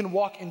that you can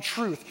walk in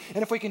truth.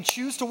 And if we can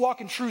choose to walk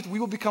in truth,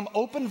 we will become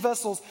open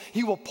vessels.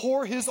 He will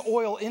pour His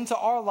oil into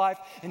our life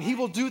and He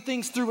will do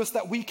things through us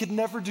that we could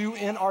never do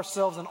in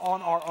ourselves and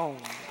on our own.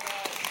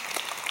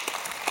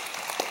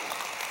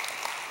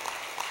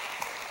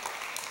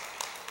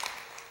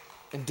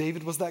 And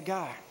David was that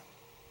guy.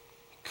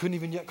 Couldn't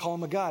even yet call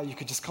him a guy. You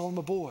could just call him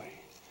a boy.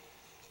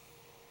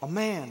 A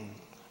man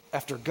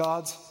after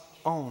God's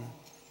own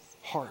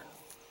heart.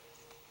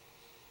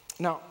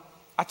 Now,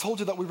 I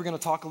told you that we were going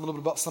to talk a little bit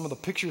about some of the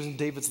pictures in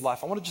David's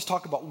life. I want to just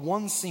talk about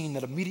one scene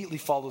that immediately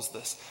follows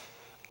this.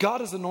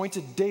 God has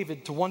anointed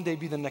David to one day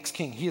be the next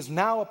king. He is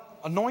now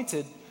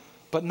anointed,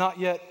 but not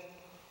yet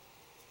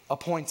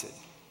appointed.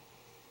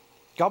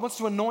 God wants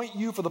to anoint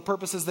you for the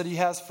purposes that He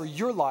has for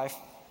your life.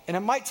 And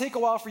it might take a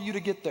while for you to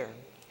get there.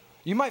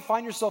 You might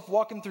find yourself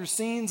walking through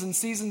scenes and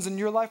seasons in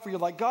your life where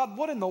you're like, God,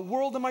 what in the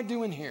world am I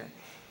doing here?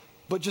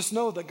 But just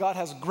know that God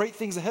has great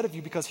things ahead of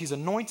you because He's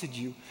anointed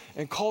you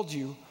and called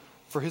you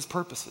for His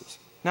purposes.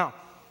 Now,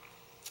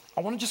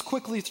 I want to just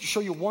quickly show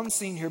you one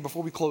scene here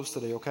before we close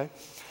today, okay?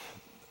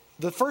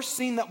 The first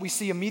scene that we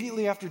see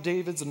immediately after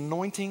David's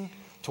anointing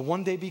to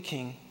one day be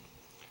king,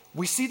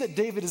 we see that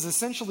David is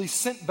essentially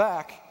sent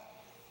back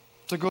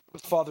to go to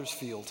his father's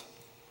field.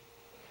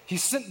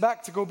 He's sent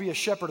back to go be a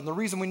shepherd. And the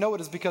reason we know it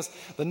is because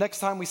the next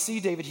time we see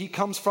David, he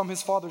comes from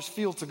his father's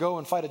field to go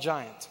and fight a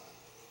giant.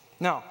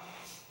 Now,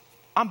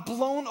 I'm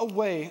blown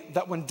away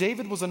that when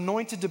David was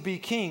anointed to be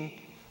king,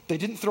 they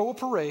didn't throw a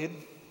parade.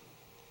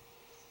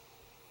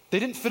 They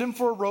didn't fit him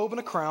for a robe and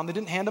a crown. They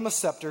didn't hand him a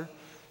scepter.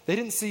 They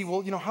didn't see,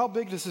 well, how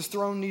big does his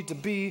throne need to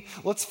be?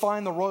 Let's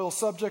find the royal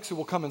subjects who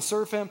will come and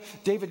serve him.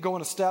 David, go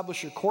and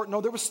establish your court.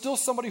 No, there was still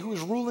somebody who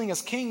was ruling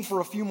as king for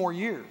a few more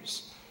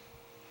years.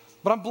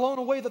 But I'm blown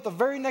away that the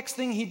very next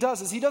thing he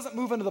does is he doesn't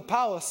move into the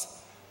palace.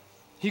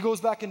 He goes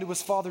back into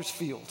his father's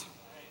field.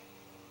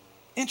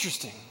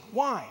 Interesting.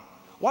 Why?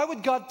 Why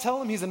would God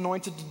tell him he's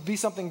anointed to be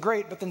something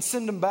great, but then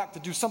send him back to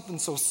do something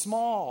so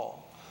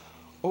small?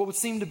 Or what would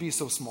seem to be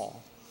so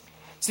small?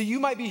 See, you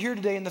might be here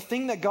today, and the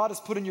thing that God has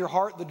put in your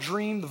heart, the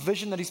dream, the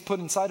vision that He's put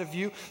inside of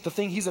you, the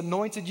thing He's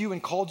anointed you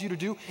and called you to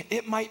do,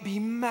 it might be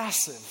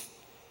massive.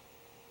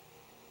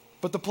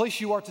 But the place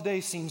you are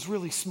today seems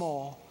really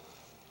small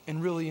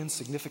and really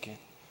insignificant.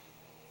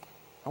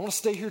 I want to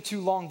stay here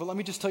too long, but let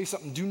me just tell you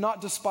something. Do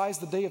not despise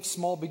the day of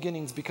small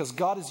beginnings because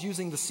God is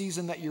using the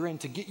season that you're in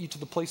to get you to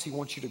the place He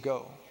wants you to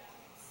go.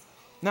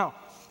 Now,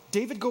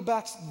 David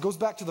goes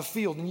back to the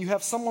field, and you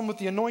have someone with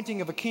the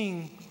anointing of a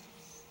king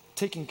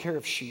taking care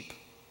of sheep.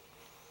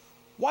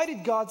 Why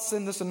did God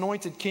send this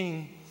anointed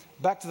king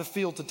back to the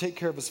field to take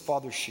care of his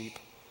father's sheep?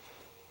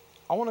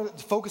 I want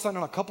to focus on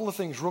a couple of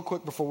things real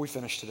quick before we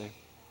finish today.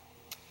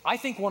 I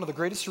think one of the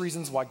greatest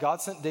reasons why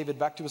God sent David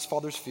back to his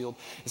father's field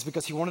is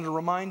because he wanted to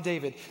remind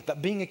David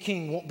that being a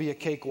king won't be a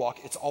cakewalk.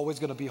 It's always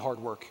going to be hard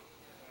work.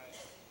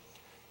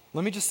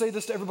 Let me just say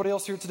this to everybody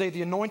else here today.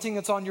 The anointing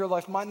that's on your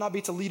life might not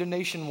be to lead a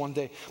nation one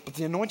day, but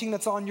the anointing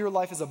that's on your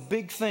life is a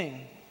big thing,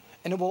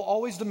 and it will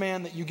always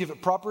demand that you give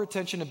it proper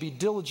attention and be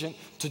diligent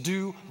to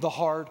do the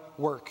hard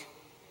work.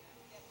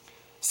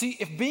 See,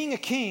 if being a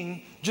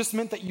king just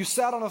meant that you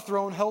sat on a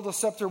throne, held a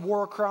scepter,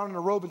 wore a crown and a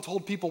robe, and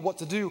told people what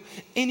to do,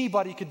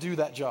 anybody could do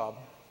that job.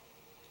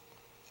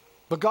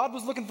 But God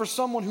was looking for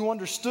someone who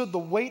understood the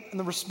weight and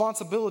the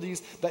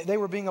responsibilities that they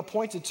were being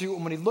appointed to,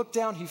 and when he looked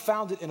down, he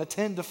found it in a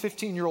 10 to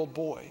 15-year-old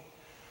boy.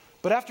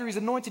 But after he's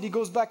anointed, he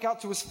goes back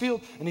out to his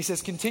field, and he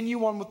says,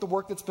 continue on with the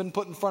work that's been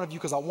put in front of you,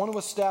 because I want to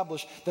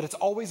establish that it's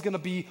always going to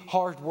be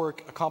hard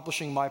work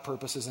accomplishing my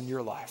purposes in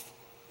your life.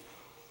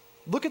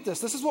 Look at this.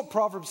 This is what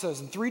Proverbs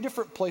says in 3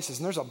 different places,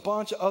 and there's a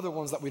bunch of other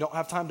ones that we don't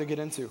have time to get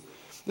into.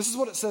 This is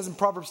what it says in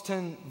Proverbs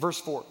 10,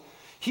 verse 4.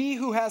 He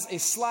who has a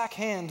slack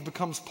hand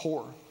becomes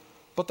poor,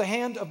 but the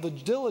hand of the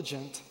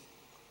diligent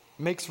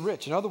makes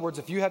rich. In other words,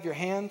 if you have your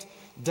hand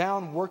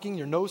down working,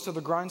 your nose to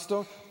the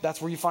grindstone,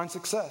 that's where you find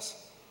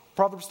success.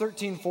 Proverbs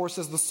 13:4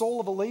 says, the soul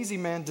of a lazy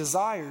man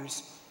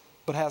desires,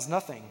 but has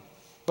nothing,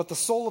 but the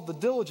soul of the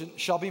diligent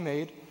shall be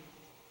made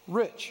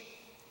rich.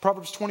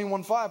 Proverbs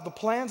 21:5, the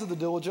plans of the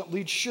diligent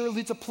lead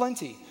surely to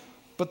plenty,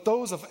 but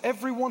those of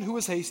everyone who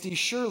is hasty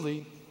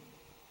surely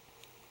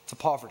to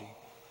poverty.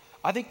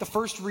 I think the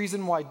first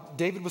reason why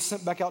David was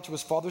sent back out to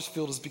his father's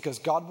field is because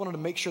God wanted to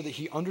make sure that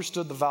he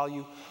understood the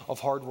value of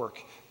hard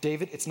work.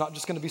 David, it's not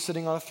just going to be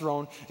sitting on a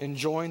throne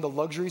enjoying the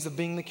luxuries of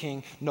being the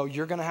king. No,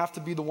 you're going to have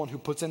to be the one who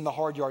puts in the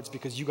hard yards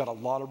because you got a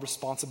lot of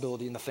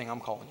responsibility in the thing I'm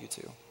calling you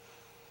to.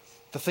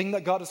 The thing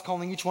that God is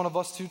calling each one of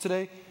us to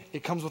today,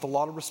 it comes with a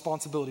lot of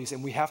responsibilities,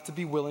 and we have to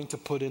be willing to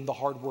put in the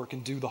hard work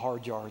and do the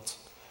hard yards.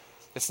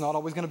 It's not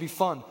always going to be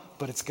fun,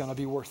 but it's going to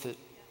be worth it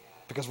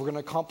because we're going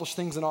to accomplish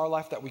things in our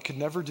life that we could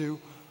never do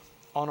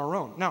on our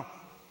own. Now,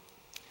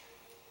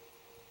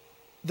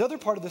 the other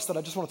part of this that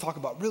I just want to talk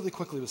about really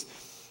quickly was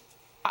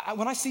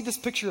when I see this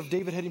picture of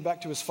David heading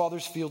back to his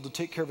father's field to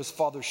take care of his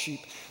father's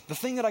sheep, the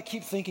thing that I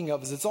keep thinking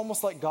of is it's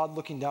almost like God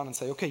looking down and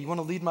say, okay, you want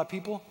to lead my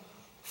people?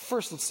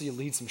 First, let's see you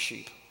lead some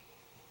sheep.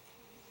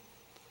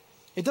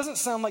 It doesn't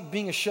sound like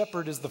being a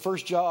shepherd is the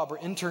first job or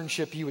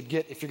internship you would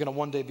get if you're going to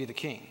one day be the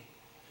king.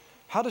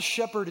 How does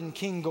shepherd and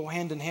king go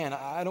hand in hand?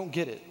 I don't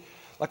get it.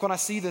 Like when I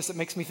see this, it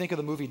makes me think of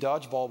the movie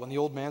Dodgeball when the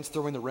old man's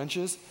throwing the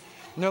wrenches.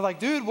 And they're like,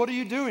 dude, what are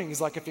you doing? He's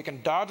like, if you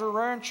can dodge a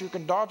wrench, you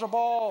can dodge a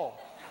ball.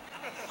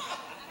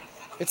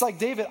 It's like,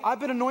 David, I've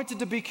been anointed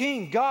to be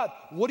king. God,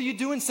 what are you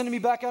doing sending me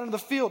back out into the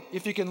field?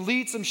 If you can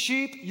lead some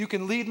sheep, you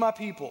can lead my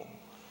people.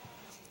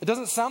 It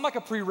doesn't sound like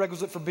a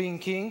prerequisite for being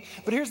king,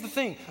 but here's the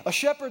thing. A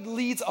shepherd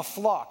leads a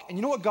flock. And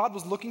you know what God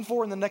was looking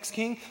for in the next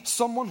king?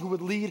 Someone who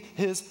would lead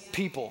his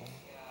people.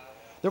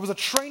 There was a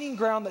training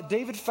ground that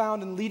David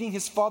found in leading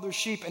his father's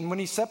sheep, and when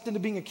he stepped into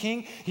being a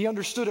king, he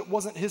understood it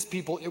wasn't his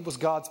people, it was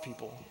God's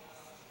people.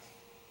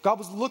 God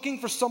was looking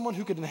for someone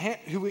who could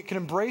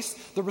embrace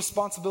the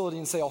responsibility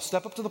and say, I'll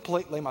step up to the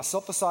plate, lay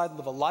myself aside,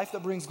 live a life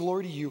that brings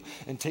glory to you,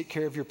 and take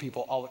care of your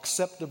people. I'll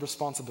accept the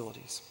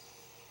responsibilities.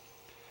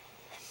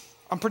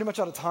 I'm pretty much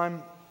out of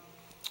time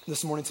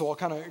this morning, so I'll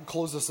kind of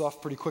close this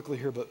off pretty quickly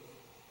here. But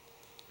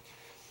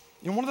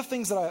one of the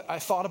things that I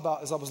thought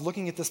about as I was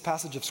looking at this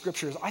passage of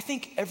Scripture is I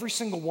think every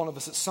single one of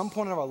us at some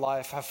point in our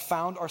life have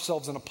found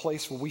ourselves in a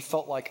place where we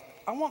felt like,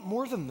 I want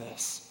more than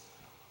this.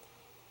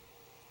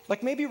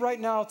 Like maybe right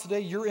now,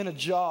 today, you're in a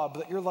job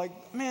that you're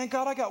like, man,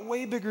 God, I got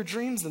way bigger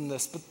dreams than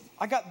this, but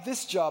I got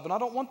this job, and I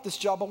don't want this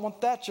job, I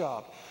want that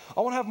job. I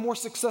want to have more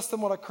success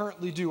than what I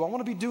currently do. I want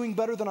to be doing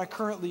better than I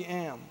currently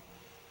am.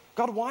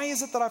 God, why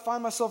is it that I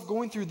find myself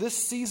going through this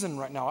season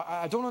right now?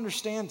 I don't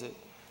understand it.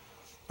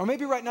 Or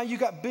maybe right now you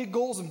got big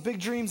goals and big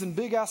dreams and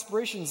big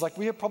aspirations. Like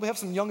probably have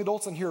some young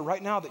adults in here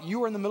right now that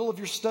you are in the middle of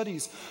your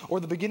studies or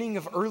the beginning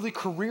of early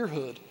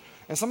careerhood.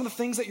 And some of the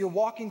things that you're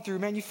walking through,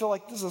 man, you feel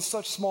like this is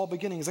such small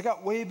beginnings. I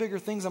got way bigger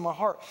things in my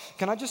heart.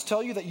 Can I just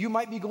tell you that you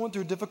might be going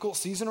through a difficult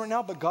season right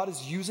now, but God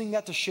is using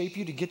that to shape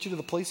you to get you to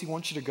the place He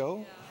wants you to go?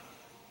 Yeah.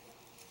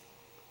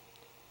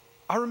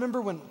 I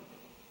remember when,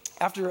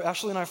 after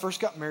Ashley and I first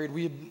got married,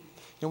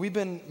 we've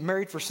been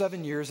married for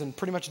 7 years, and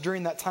pretty much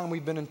during that time,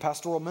 we've been in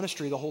pastoral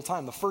ministry the whole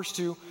time. The first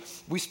 2,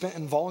 we spent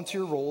in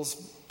volunteer roles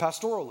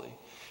pastorally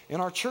in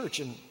our church.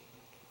 And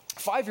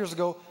 5 years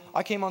ago,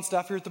 I came on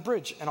staff here at the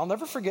Bridge, and I'll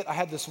never forget, I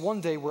had this one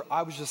day where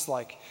I was just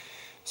like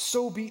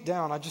so beat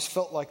down. I just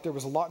felt like there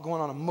was a lot going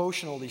on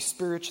emotionally,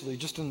 spiritually,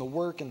 just in the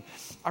work. And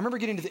I remember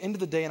getting to the end of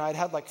the day, and I'd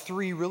had like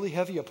 3 really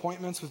heavy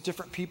appointments with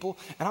different people,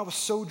 and I was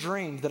so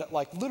drained that it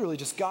like literally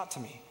just got to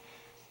me.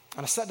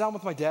 And I sat down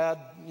with my dad,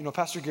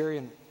 Pastor Gary,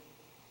 and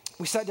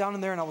we sat down in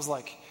there, and I was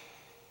like,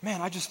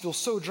 man, I just feel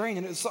so drained.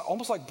 And it's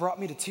almost like brought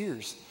me to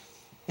tears.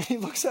 And he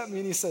looks at me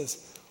and he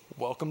says,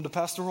 welcome to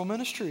pastoral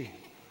ministry.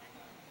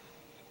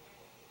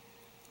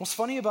 What's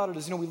funny about it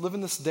is, we live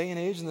in this day and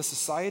age in this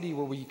society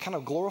where we kind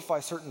of glorify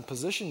certain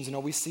positions.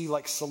 We see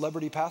like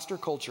celebrity pastor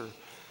culture.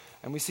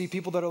 And we see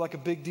people that are like a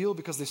big deal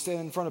because they stand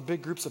in front of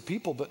big groups of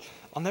people. But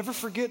I'll never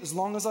forget, as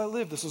long as I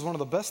live, this was one of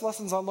the best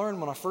lessons I learned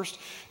when I first,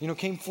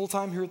 came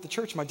full-time here at the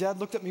church. My dad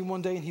looked at me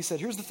one day and he said,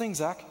 here's the thing,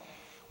 Zach.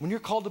 When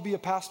you're called to be a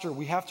pastor,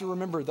 we have to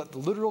remember that the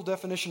literal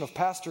definition of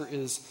pastor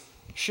is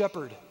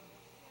shepherd.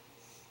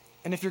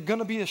 And if you're going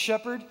to be a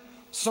shepherd,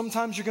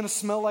 sometimes you're going to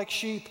smell like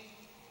sheep.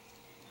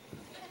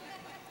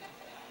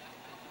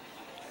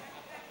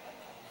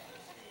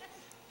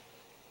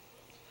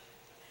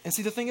 And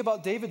see, the thing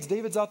about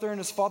David's out there in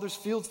his father's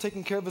fields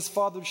taking care of his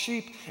father's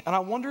sheep. And I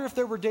wonder if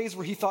there were days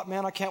where he thought,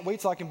 man, I can't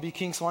wait till I can be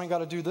king, so I ain't got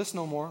to do this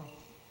no more.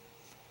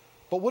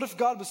 But what if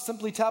God was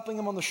simply tapping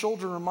him on the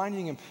shoulder and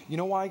reminding him, you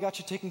know why I got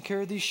you taking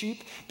care of these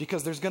sheep?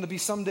 Because there's going to be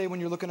some day when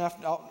you're looking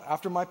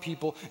after my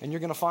people, and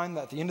you're going to find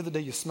that at the end of the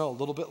day you smell a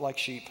little bit like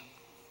sheep.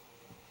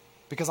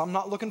 Because I'm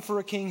not looking for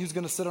a king who's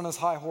going to sit on his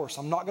high horse.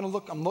 I'm not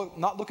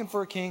looking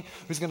for a king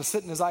who's going to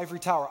sit in his ivory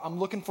tower. I'm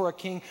looking for a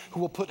king who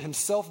will put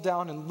himself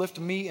down and lift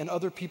me and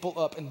other people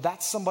up. And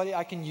that's somebody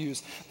I can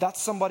use. That's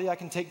somebody I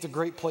can take to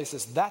great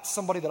places. That's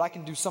somebody that I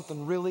can do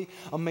something really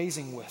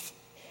amazing with.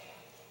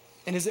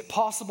 And is it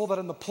possible that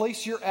in the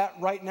place you're at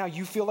right now,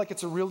 you feel like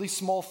it's a really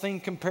small thing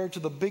compared to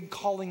the big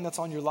calling that's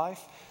on your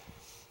life?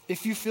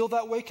 If you feel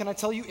that way, can I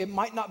tell you, it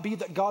might not be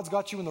that God's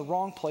got you in the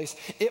wrong place.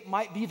 It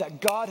might be that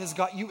God has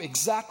got you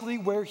exactly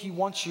where he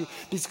wants you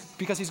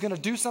because he's going to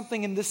do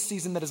something in this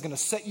season that is going to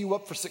set you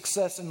up for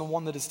success in the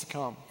one that is to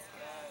come.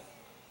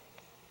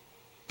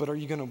 But are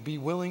you going to be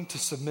willing to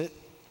submit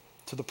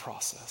to the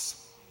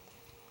process?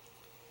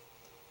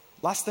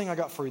 Last thing I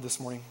got for you this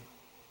morning.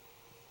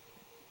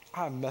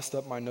 I messed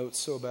up my notes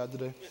so bad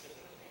today.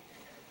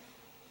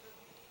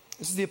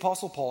 This is the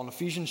Apostle Paul in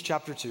Ephesians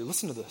chapter 2.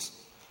 Listen to this.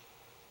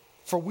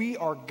 For we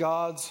are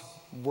God's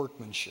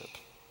workmanship.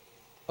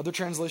 Other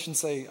translations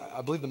say,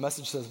 I believe the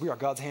Message says, we are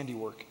God's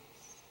handiwork.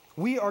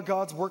 We are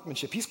God's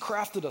workmanship. He's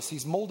crafted us.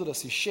 He's molded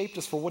us. He's shaped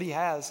us for what he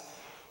has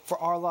for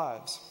our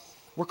lives.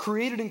 We're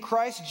created in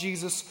Christ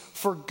Jesus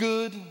for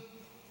good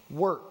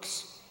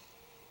works,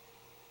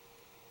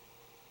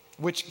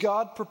 which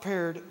God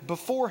prepared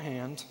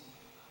beforehand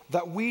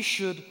that we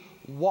should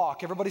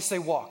walk. Everybody say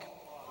walk.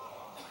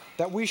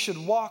 That we should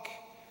walk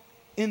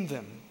in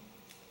them.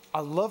 I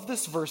love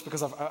this verse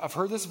because I've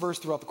heard this verse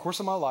throughout the course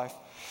of my life.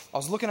 I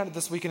was looking at it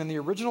this week, and in the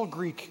original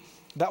Greek,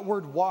 that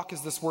word walk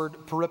is this word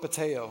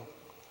peripateo.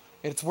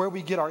 It's where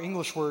we get our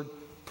English word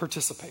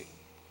participate.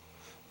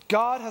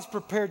 God has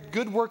prepared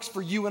good works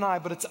for you and I,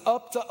 but it's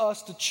up to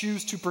us to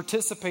choose to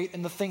participate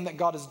in the thing that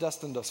God has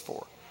destined us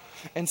for.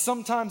 And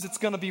sometimes it's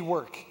going to be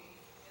work.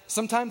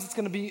 Sometimes it's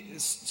going to be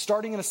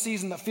starting in a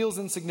season that feels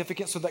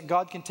insignificant so that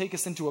God can take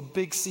us into a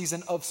big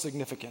season of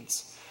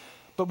significance.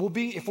 But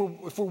if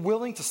we're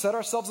willing to set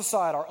ourselves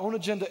aside, our own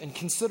agenda, and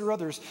consider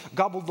others,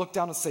 God will look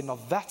down and say, now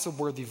that's a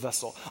worthy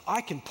vessel.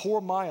 I can pour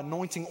my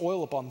anointing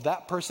oil upon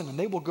that person and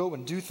they will go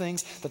and do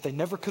things that they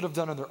never could have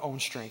done in their own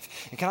strength.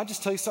 And can I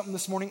just tell you something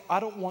this morning? I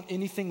don't want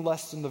anything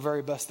less than the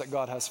very best that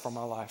God has for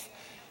my life.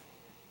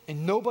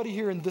 And nobody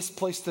here in this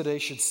place today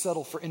should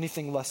settle for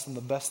anything less than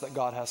the best that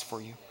God has for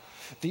you.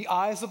 The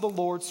eyes of the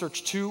Lord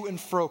search to and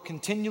fro,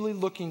 continually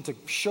looking to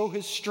show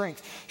his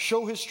strength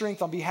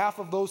on behalf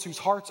of those whose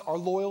hearts are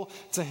loyal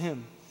to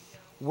him.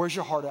 Where's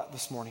your heart at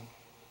this morning?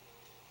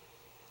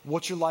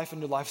 What's your life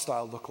and your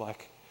lifestyle look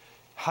like?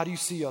 How do you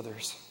see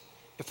others?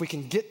 If we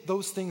can get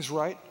those things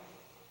right,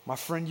 my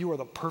friend, you are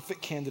the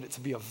perfect candidate to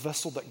be a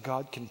vessel that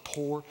God can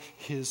pour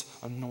his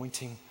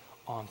anointing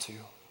onto.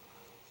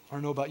 I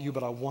don't know about you,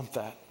 but I want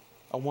that.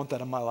 I want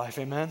that in my life.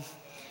 Amen?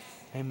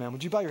 Amen.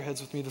 Would you bow your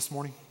heads with me this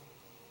morning?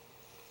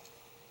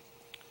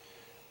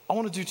 I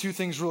want to do two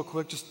things real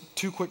quick, just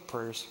two quick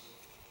prayers.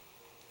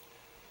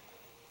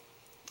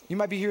 You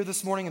might be here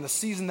this morning and the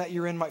season that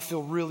you're in might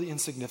feel really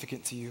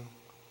insignificant to you.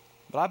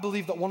 But I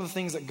believe that one of the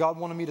things that God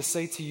wanted me to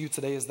say to you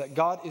today is that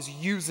God is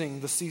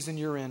using the season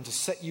you're in to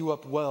set you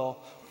up well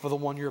for the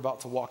one you're about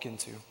to walk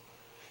into.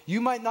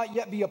 You might not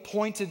yet be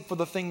appointed for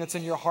the thing that's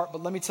in your heart,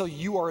 but let me tell you,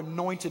 you are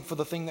anointed for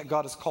the thing that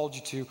God has called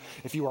you to.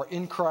 If you are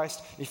in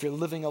Christ, if you're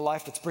living a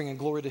life that's bringing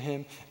glory to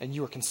him, and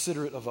you are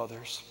considerate of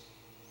others.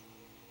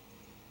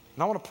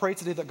 And I want to pray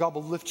today that God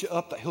will lift you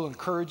up, that he'll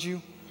encourage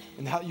you,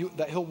 and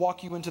that he'll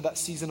walk you into that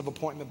season of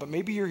appointment. But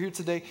maybe you're here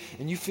today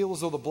and you feel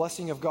as though the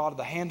blessing of God,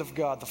 the hand of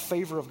God, the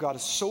favor of God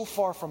is so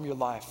far from your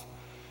life.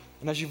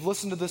 And as you've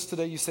listened to this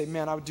today, you say,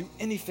 man, I would do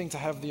anything to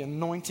have the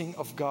anointing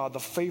of God, the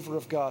favor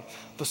of God,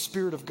 the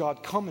Spirit of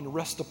God come and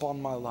rest upon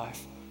my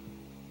life.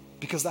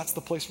 Because that's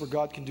the place where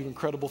God can do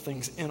incredible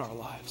things in our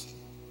lives.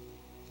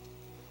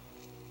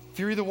 If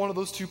you're either one of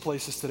those two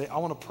places today, I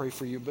want to pray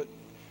for you. But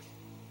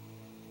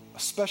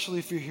especially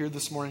if you're here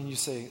this morning and you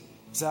say,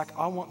 Zach,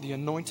 I want the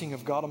anointing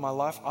of God in my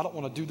life. I don't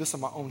want to do this in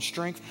my own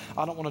strength.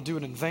 I don't want to do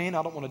it in vain.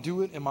 I don't want to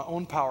do it in my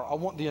own power. I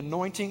want the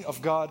anointing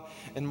of God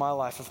in my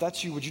life. If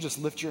that's you, would you just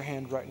lift your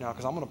hand right now?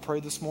 Because I'm going to pray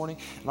this morning,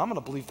 and I'm going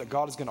to believe that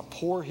God is going to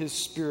pour his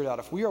Spirit out.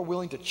 If we are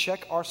willing to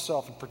check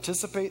ourselves and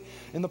participate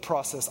in the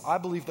process, I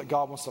believe that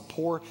God wants to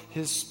pour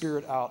his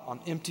Spirit out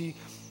on empty,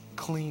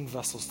 clean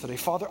vessels today.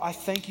 Father, I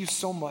thank you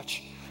so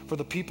much for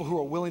the people who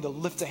are willing to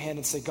lift a hand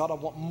and say, God, I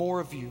want more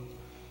of you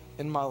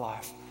in my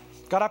life.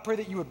 God, I pray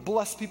that you would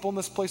bless people in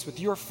this place with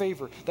your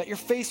favor, that your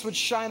face would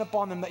shine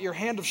upon them, that your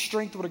hand of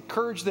strength would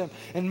encourage them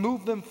and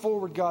move them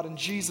forward, God, in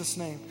Jesus'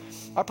 name.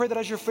 I pray that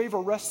as your favor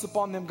rests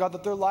upon them, God,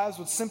 that their lives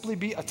would simply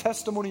be a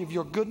testimony of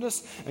your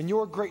goodness and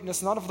your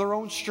greatness, not of their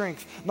own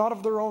strength, not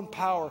of their own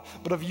power,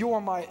 but of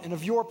your might and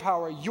of your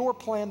power, your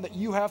plan that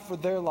you have for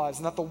their lives,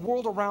 and that the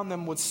world around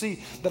them would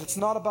see that it's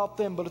not about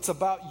them, but it's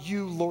about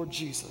you, Lord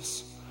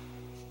Jesus.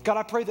 God,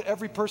 I pray that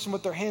every person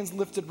with their hands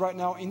lifted right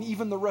now, and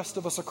even the rest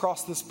of us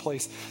across this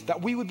place,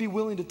 that we would be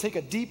willing to take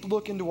a deep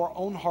look into our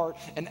own heart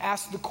and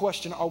ask the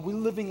question, are we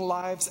living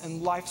lives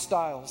and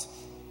lifestyles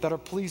that are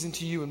pleasing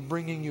to you and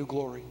bringing you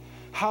glory?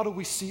 How do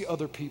we see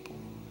other people?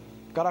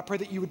 God, I pray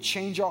that you would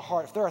change our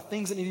heart. If there are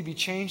things that need to be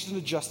changed and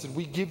adjusted,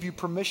 we give you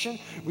permission,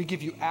 we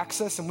give you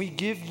access, and we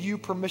give you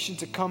permission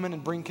to come in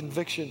and bring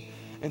conviction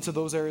into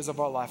those areas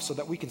of our life so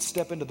that we can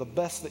step into the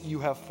best that you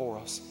have for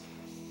us.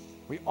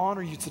 We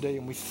honor you today,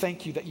 and we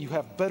thank you that you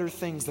have better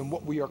things than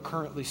what we are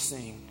currently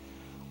seeing.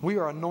 We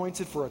are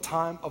anointed for a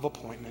time of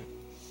appointment.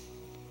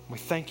 We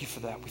thank you for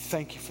that. We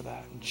thank you for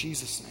that. In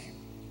Jesus' name.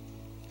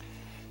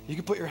 You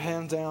can put your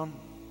hand down.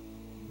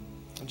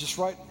 And just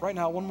right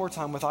now, one more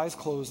time, with eyes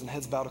closed and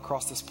heads bowed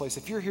across this place.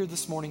 If you're here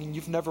this morning and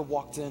you've never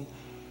walked in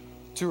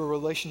to a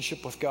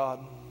relationship with God,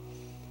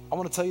 I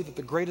want to tell you that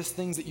the greatest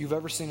things that you've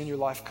ever seen in your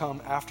life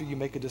come after you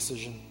make a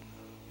decision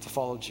to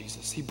follow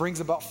Jesus. He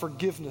brings about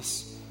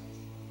forgiveness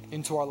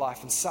into our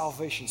life and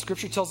salvation.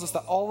 Scripture tells us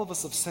that all of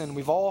us have sinned.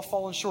 We've all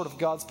fallen short of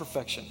God's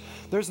perfection.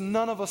 There's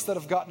none of us that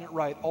have gotten it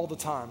right all the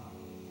time.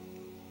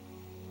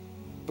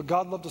 But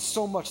God loved us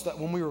so much that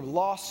when we were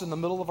lost in the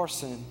middle of our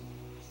sin,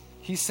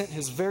 he sent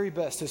his very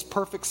best, his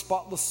perfect,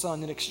 spotless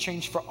son in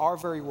exchange for our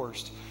very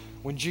worst.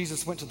 When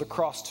Jesus went to the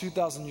cross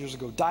 2,000 years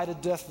ago, died a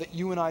death that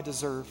you and I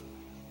deserve.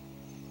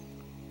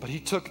 But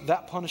he took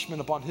that punishment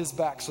upon his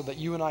back so that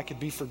you and I could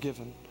be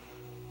forgiven.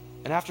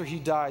 And after he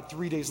died,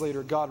 3 days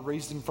later, God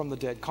raised him from the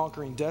dead,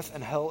 conquering death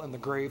and hell and the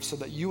grave so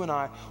that you and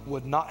I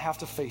would not have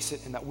to face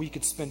it and that we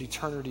could spend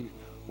eternity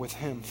with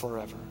him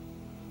forever.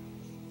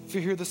 If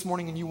you're here this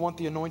morning and you want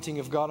the anointing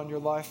of God on your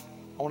life,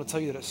 I want to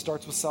tell you that it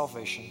starts with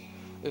salvation.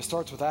 It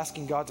starts with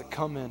asking God to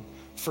come in.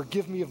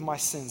 Forgive me of my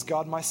sins.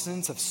 God, my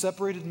sins have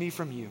separated me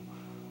from you.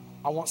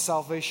 I want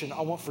salvation.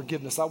 I want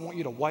forgiveness. I want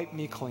you to wipe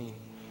me clean.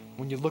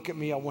 When you look at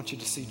me, I want you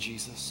to see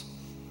Jesus.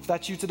 If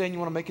that's you today and you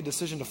want to make a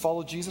decision to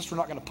follow Jesus, we're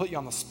not going to put you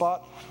on the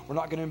spot. We're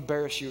not going to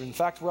embarrass you. In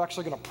fact, we're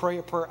actually going to pray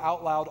a prayer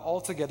out loud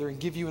all together and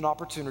give you an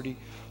opportunity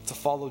to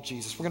follow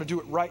Jesus. We're going to do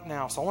it right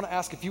now. So I want to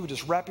ask if you would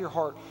just wrap your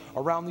heart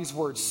around these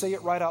words. Say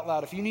it right out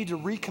loud. If you need to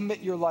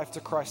recommit your life to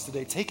Christ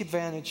today, take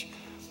advantage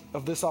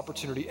of this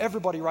opportunity.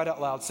 Everybody right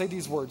out loud, say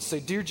these words. Say,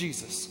 dear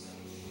Jesus,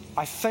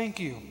 I thank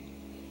you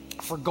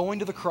for going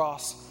to the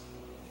cross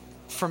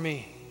for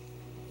me.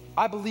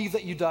 I believe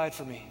that you died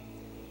for me.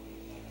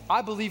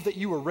 I believe that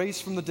you were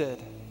raised from the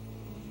dead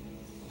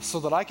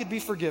so that I could be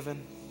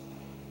forgiven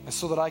and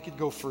so that I could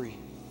go free.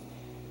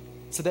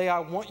 Today, I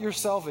want your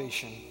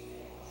salvation.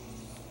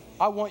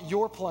 I want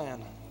your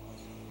plan.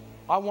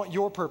 I want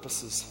your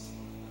purposes.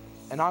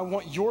 And I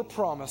want your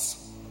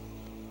promise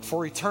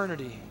for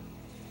eternity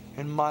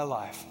in my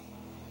life.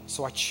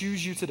 So I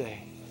choose you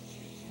today.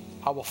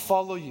 I will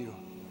follow you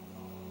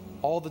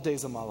all the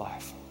days of my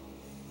life.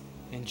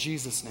 In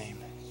Jesus' name,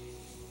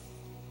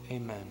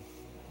 amen.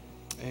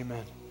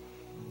 Amen.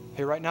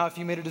 Hey, right now, if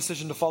you made a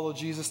decision to follow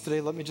Jesus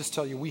today, let me just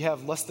tell you, we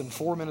have less than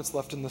 4 minutes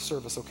left in the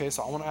service, okay?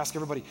 So I want to ask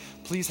everybody,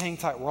 please hang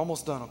tight. We're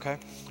almost done, okay?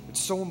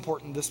 It's so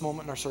important this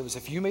moment in our service.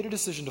 If you made a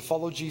decision to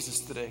follow Jesus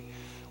today,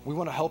 we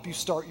want to help you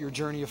start your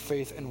journey of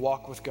faith and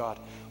walk with God.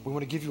 We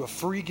want to give you a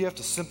free gift,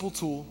 a simple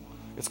tool.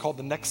 It's called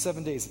The Next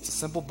 7 Days. It's a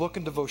simple book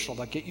and devotional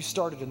that'll get you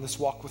started in this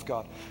walk with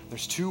God.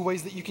 There's 2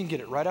 ways that you can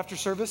get it. Right after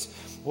service,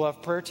 we'll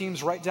have prayer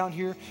teams right down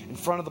here in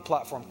front of the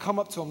platform. Come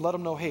up to them, let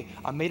them know, hey,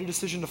 I made a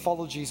decision to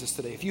follow Jesus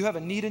today. If you have a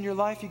need in your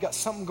life, you got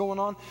something going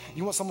on,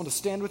 you want someone to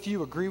stand with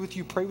you, agree with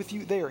you, pray with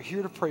you, they are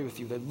here to pray with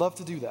you. They'd love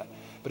to do that.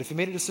 But if you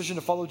made a decision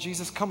to follow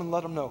Jesus, come and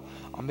let them know,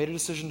 I made a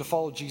decision to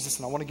follow Jesus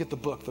and I want to get the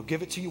book. They'll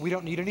give it to you. We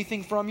don't need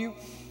anything from you,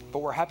 but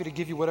we're happy to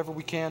give you whatever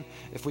we can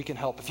if we can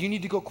help. If you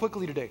need to go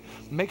quickly today,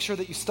 make sure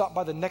that you stop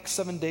by the Next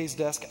 7 Days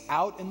desk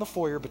out in the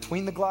foyer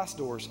between the glass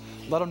doors.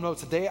 Let them know,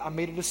 today I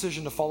made a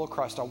decision to follow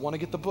Christ. I want to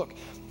get the book.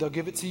 They'll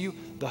give it to you.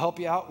 They'll help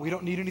you out. We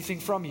don't need anything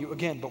from you,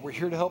 again, but we're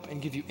here to help and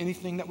give you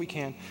anything that we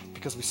can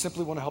because we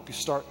simply want to help you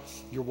start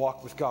your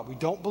walk with God. We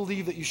don't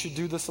believe that you should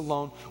do this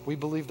alone. We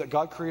believe that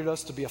God created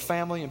us to be a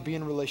family and be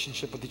in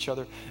relationship with each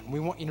other. And we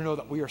want you to know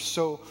that we are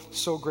so,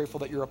 so grateful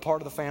that you're a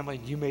part of the family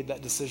and you made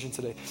that decision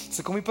today.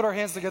 So can we put our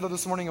hands together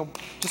this morning and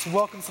just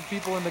welcome some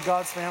people into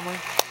God's family?